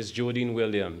 Ms. Jodine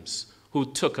Williams, who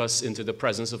took us into the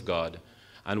presence of God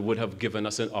and would have given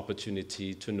us an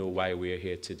opportunity to know why we are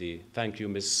here today. Thank you,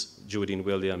 Ms. Jodine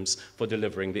Williams, for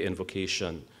delivering the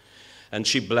invocation. And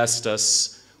she blessed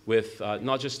us with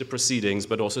not just the proceedings,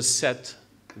 but also set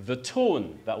the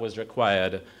tone that was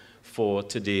required for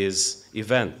today's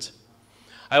event.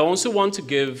 I also want to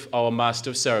give our Master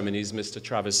of Ceremonies, Mr.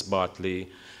 Travis Bartley,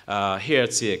 here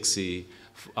at CXC,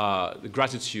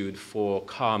 gratitude for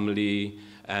calmly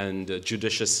and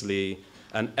judiciously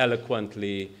and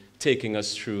eloquently taking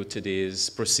us through today's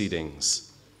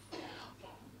proceedings.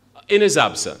 In his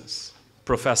absence,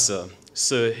 Professor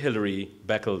Sir Hilary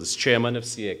Beckles, Chairman of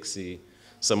CXC,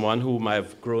 someone whom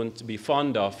I've grown to be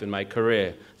fond of in my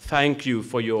career, thank you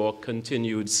for your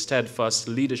continued steadfast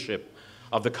leadership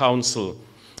of the Council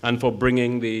and for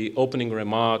bringing the opening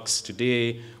remarks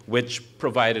today, which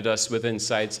provided us with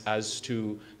insights as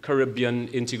to Caribbean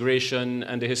integration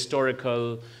and the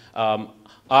historical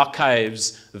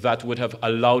archives that would have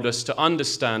allowed us to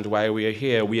understand why we are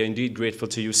here. We are indeed grateful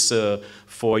to you, sir,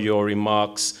 for your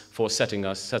remarks, for setting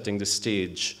the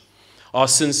stage. Our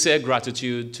sincere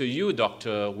gratitude to you,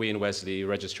 Dr. Wayne Wesley,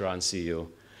 Registrar and CEO,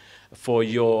 for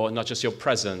your, not just your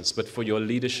presence, but for your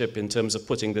leadership in terms of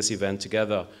putting this event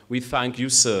together. We thank you,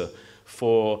 sir,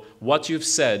 for what you've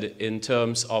said in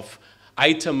terms of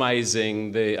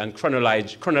itemizing and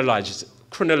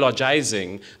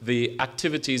chronologizing the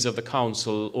activities of the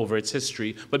Council over its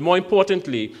history, but more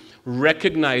importantly,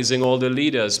 recognizing all the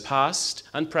leaders, past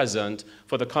and present,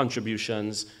 for the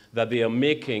contributions that they are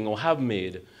making or have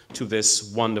made to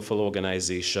this wonderful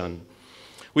organization.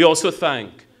 We also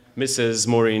thank Mrs.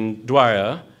 Maureen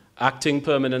Dwyer, Acting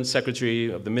Permanent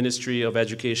Secretary of the Ministry of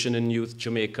Education and Youth,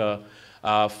 Jamaica,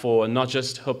 for not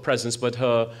just her presence, but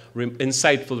her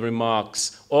insightful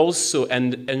remarks, also,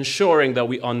 and ensuring that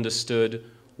we understood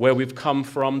where we've come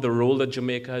from, the role that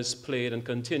Jamaica has played and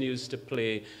continues to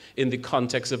play in the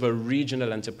context of a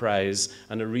regional enterprise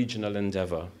and a regional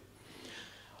endeavor.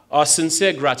 Our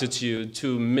sincere gratitude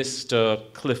to Mr.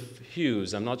 Cliff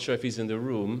Hughes, I'm not sure if he's in the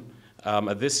room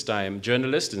at this time,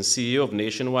 journalist and CEO of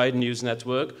Nationwide News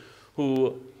Network,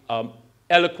 who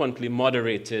eloquently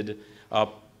moderated our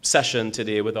session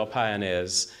today with our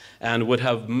pioneers and would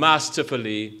have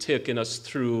masterfully taken us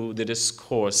through the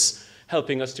discourse,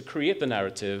 helping us to create the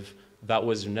narrative that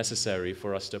was necessary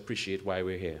for us to appreciate why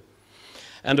we're here.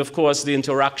 And of course, the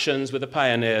interactions with the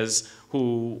pioneers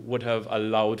who would have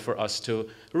allowed for us to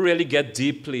really get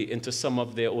deeply into some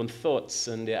of their own thoughts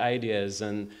and their ideas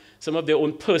and some of their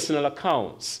own personal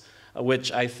accounts,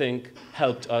 which I think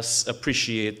helped us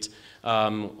appreciate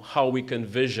how we can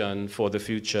vision for the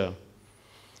future.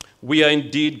 We are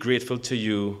indeed grateful to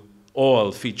you,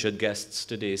 all featured guests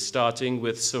today, starting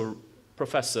with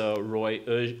Professor Roy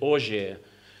Auger,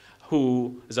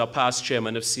 who is our past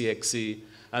chairman of CXC,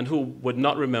 and who would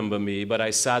not remember me, but I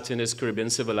sat in his Caribbean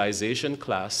Civilization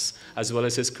class, as well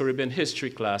as his Caribbean History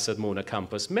class at Mona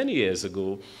campus many years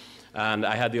ago, and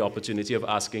I had the opportunity of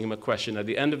asking him a question at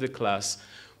the end of the class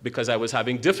because I was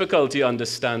having difficulty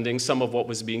understanding some of what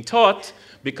was being taught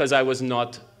because I was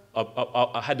not,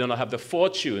 I did not have the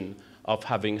fortune of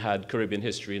having had Caribbean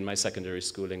history in my secondary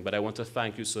schooling. But I want to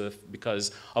thank you, sir,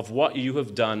 because of what you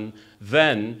have done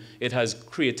then. It has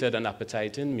created an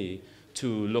appetite in me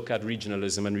to look at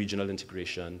regionalism and regional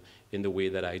integration in the way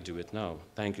that I do it now.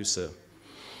 Thank you, sir.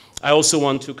 I also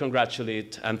want to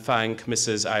congratulate and thank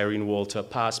Mrs. Irene Walter,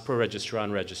 past Pro-Registrar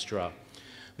and Registrar.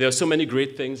 There are so many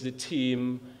great things the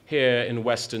team here in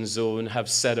Western Zone have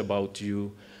said about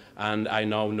you, and I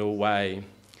now know why.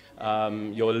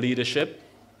 Your leadership,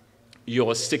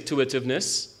 your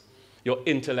stick-to-itiveness, your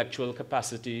intellectual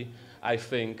capacity, I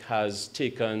think has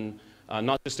taken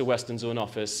not just the Western Zone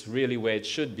office really where it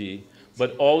should be,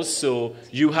 but also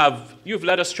you've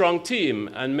led a strong team,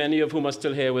 and many of whom are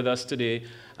still here with us today,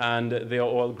 and they are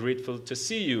all grateful to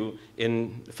see you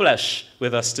in flesh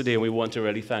with us today. We want to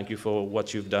really thank you for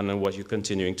what you've done and what you're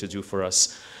continuing to do for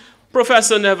us.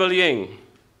 Professor Neville Ying,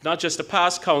 not just a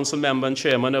past council member and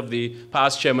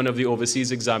past chairman of the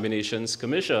Overseas Examinations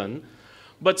Commission,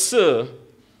 but, sir,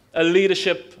 a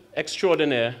leadership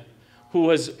extraordinaire who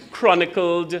has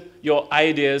chronicled your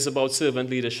ideas about servant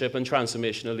leadership and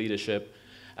transformational leadership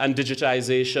and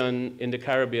digitization in the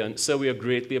Caribbean. So we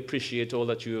greatly appreciate all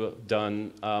that you have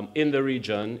done in the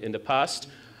region in the past,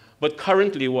 but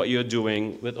currently what you're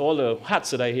doing with all the hats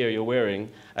that I hear you're wearing,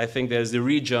 I think there's the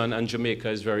region, and Jamaica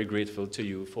is very grateful to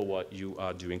you for what you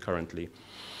are doing currently.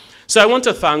 So I want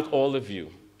to thank all of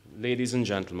you, ladies and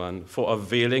gentlemen, for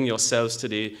availing yourselves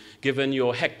today, given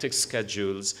your hectic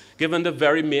schedules, given the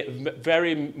very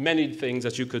many things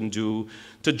that you can do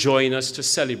to join us to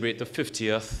celebrate the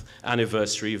 50th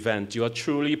anniversary event. You are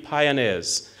truly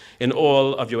pioneers in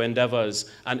all of your endeavors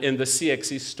and in the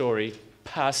CXC story,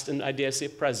 past and I dare say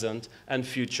present and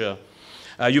future.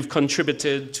 You've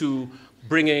contributed to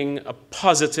bringing a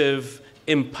positive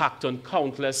impact on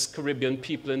countless Caribbean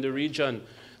people in the region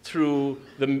through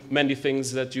the many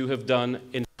things that you have done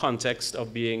in the context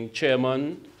of being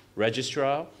chairman,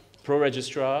 registrar,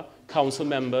 pro-registrar, council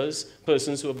members,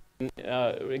 persons who have been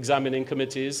examining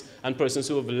committees, and persons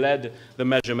who have led the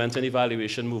measurement and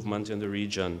evaluation movement in the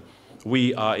region.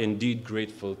 We are indeed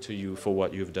grateful to you for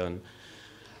what you've done.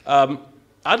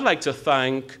 I'd like to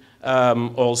thank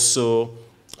also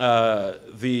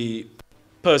the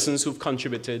persons who've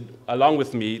contributed along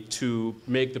with me to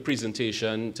make the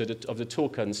presentation of the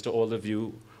tokens to all of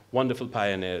you wonderful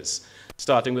pioneers.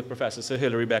 starting with Professor Sir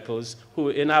Hilary Beckles, who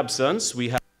in absence, we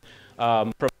have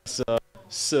Professor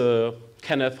Sir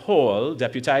Kenneth Hall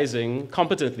deputizing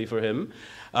competently for him.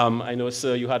 I know,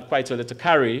 sir, you had quite a little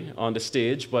carry on the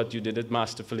stage, but you did it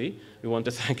masterfully. We want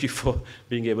to thank you for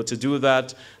being able to do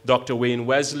that. Dr. Wayne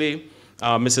Wesley,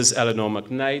 Mrs. Eleanor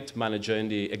McKnight, manager in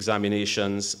the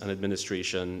Examinations and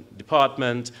Administration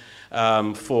Department,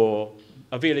 for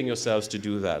availing yourselves to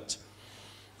do that.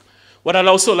 What I'd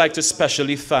also like to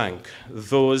specially thank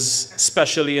those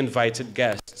specially invited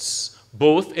guests,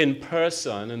 both in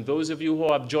person and those of you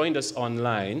who have joined us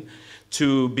online,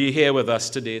 to be here with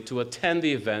us today to attend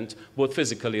the event, both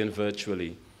physically and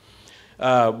virtually.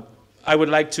 I would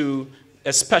like to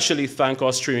especially thank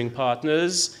our streaming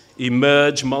partners,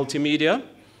 Emerge Multimedia,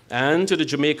 and to the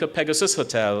Jamaica Pegasus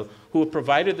Hotel, who have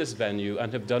provided this venue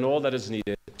and have done all that is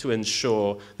needed to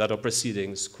ensure that our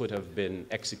proceedings could have been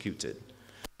executed.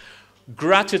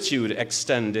 Gratitude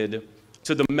extended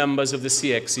to the members of the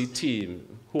CXC team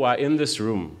who are in this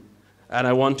room, and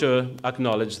I want to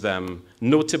acknowledge them,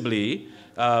 notably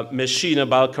Ms. Sheena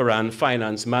Balkaran,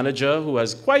 Finance Manager, who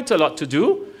has quite a lot to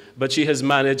do, but she has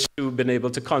managed to be able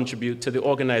to contribute to the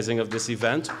organizing of this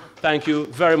event. Thank you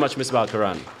very much, Ms.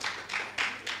 Balkaran.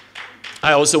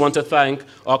 I also want to thank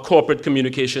our corporate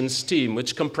communications team,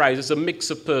 which comprises a mix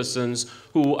of persons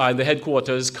who are in the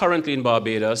headquarters currently in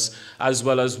Barbados, as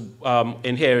well as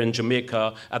here in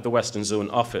Jamaica at the Western Zone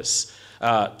office.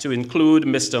 To include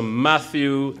Mr.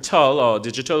 Matthew Tull, our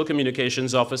Digital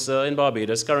Communications Officer in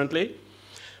Barbados currently,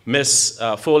 Ms.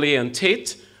 Foley and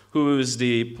Tate, who is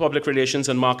the Public Relations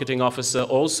and Marketing Officer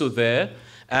also there,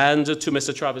 and to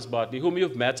Mr. Travis Bartley, whom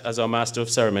you've met as our Master of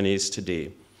Ceremonies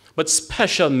today. But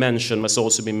special mention must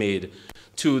also be made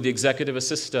to the Executive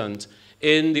Assistant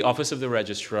in the Office of the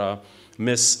Registrar,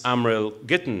 Ms. Amril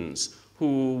Gittins,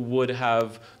 who would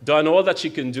have done all that she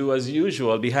can do as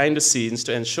usual behind the scenes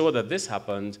to ensure that this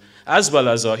happened, as well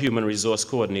as our Human Resource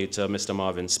Coordinator, Mr.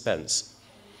 Marvin Spence.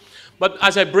 But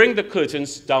as I bring the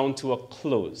curtains down to a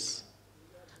close,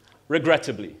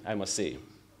 regrettably, I must say,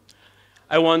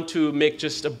 I want to make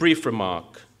just a brief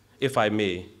remark, if I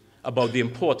may, about the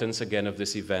importance again of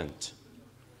this event.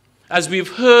 As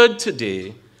we've heard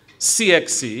today,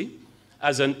 CXC,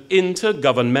 as an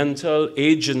intergovernmental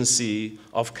agency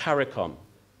of CARICOM,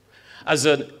 as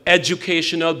an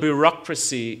educational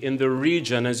bureaucracy in the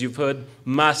region, as you've heard,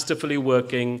 masterfully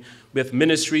working with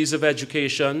ministries of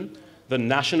education, the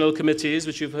national committees,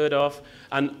 which you've heard of,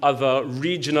 and other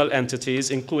regional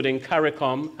entities, including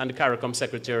CARICOM and the CARICOM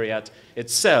Secretariat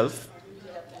itself,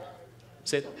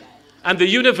 and the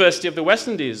University of the West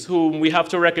Indies, whom we have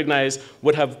to recognize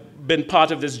would have been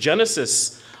part of this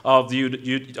genesis of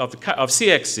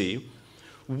CXC,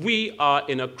 we are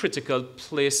in a critical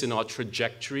place in our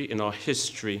trajectory, in our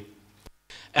history,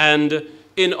 and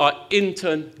in our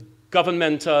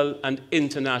intergovernmental and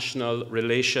international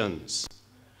relations.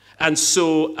 And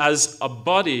so, as a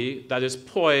body that is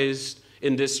poised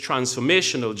in this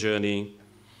transformational journey,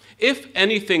 if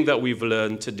anything that we've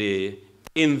learned today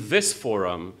in this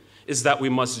forum is that we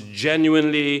must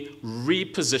genuinely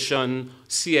reposition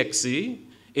CXC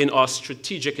in our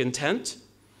strategic intent,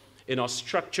 in our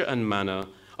structure and manner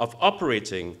of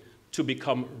operating to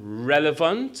become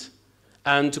relevant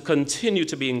and to continue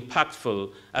to be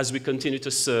impactful as we continue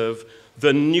to serve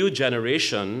the new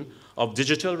generation of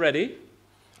digital-ready,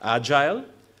 agile,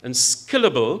 and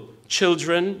skillable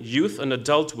children, youth, and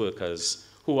adult workers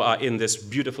who are in this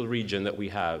beautiful region that we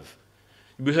have.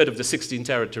 We heard of the 16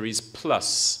 territories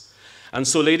plus. And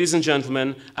so, ladies and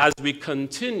gentlemen, as we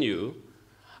continue,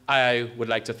 I would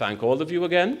like to thank all of you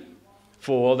again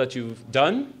for all that you've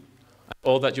done,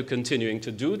 all that you're continuing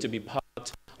to do to be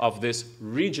part of this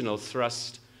regional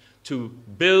thrust to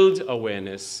build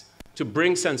awareness, to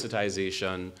bring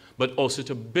sensitization, but also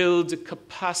to build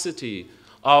capacity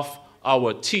of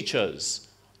our teachers,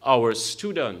 our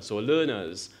students, our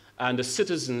learners, and the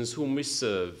citizens whom we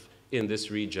serve in this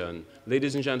region.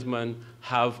 Ladies and gentlemen,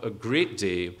 have a great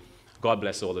day. God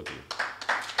bless all of you.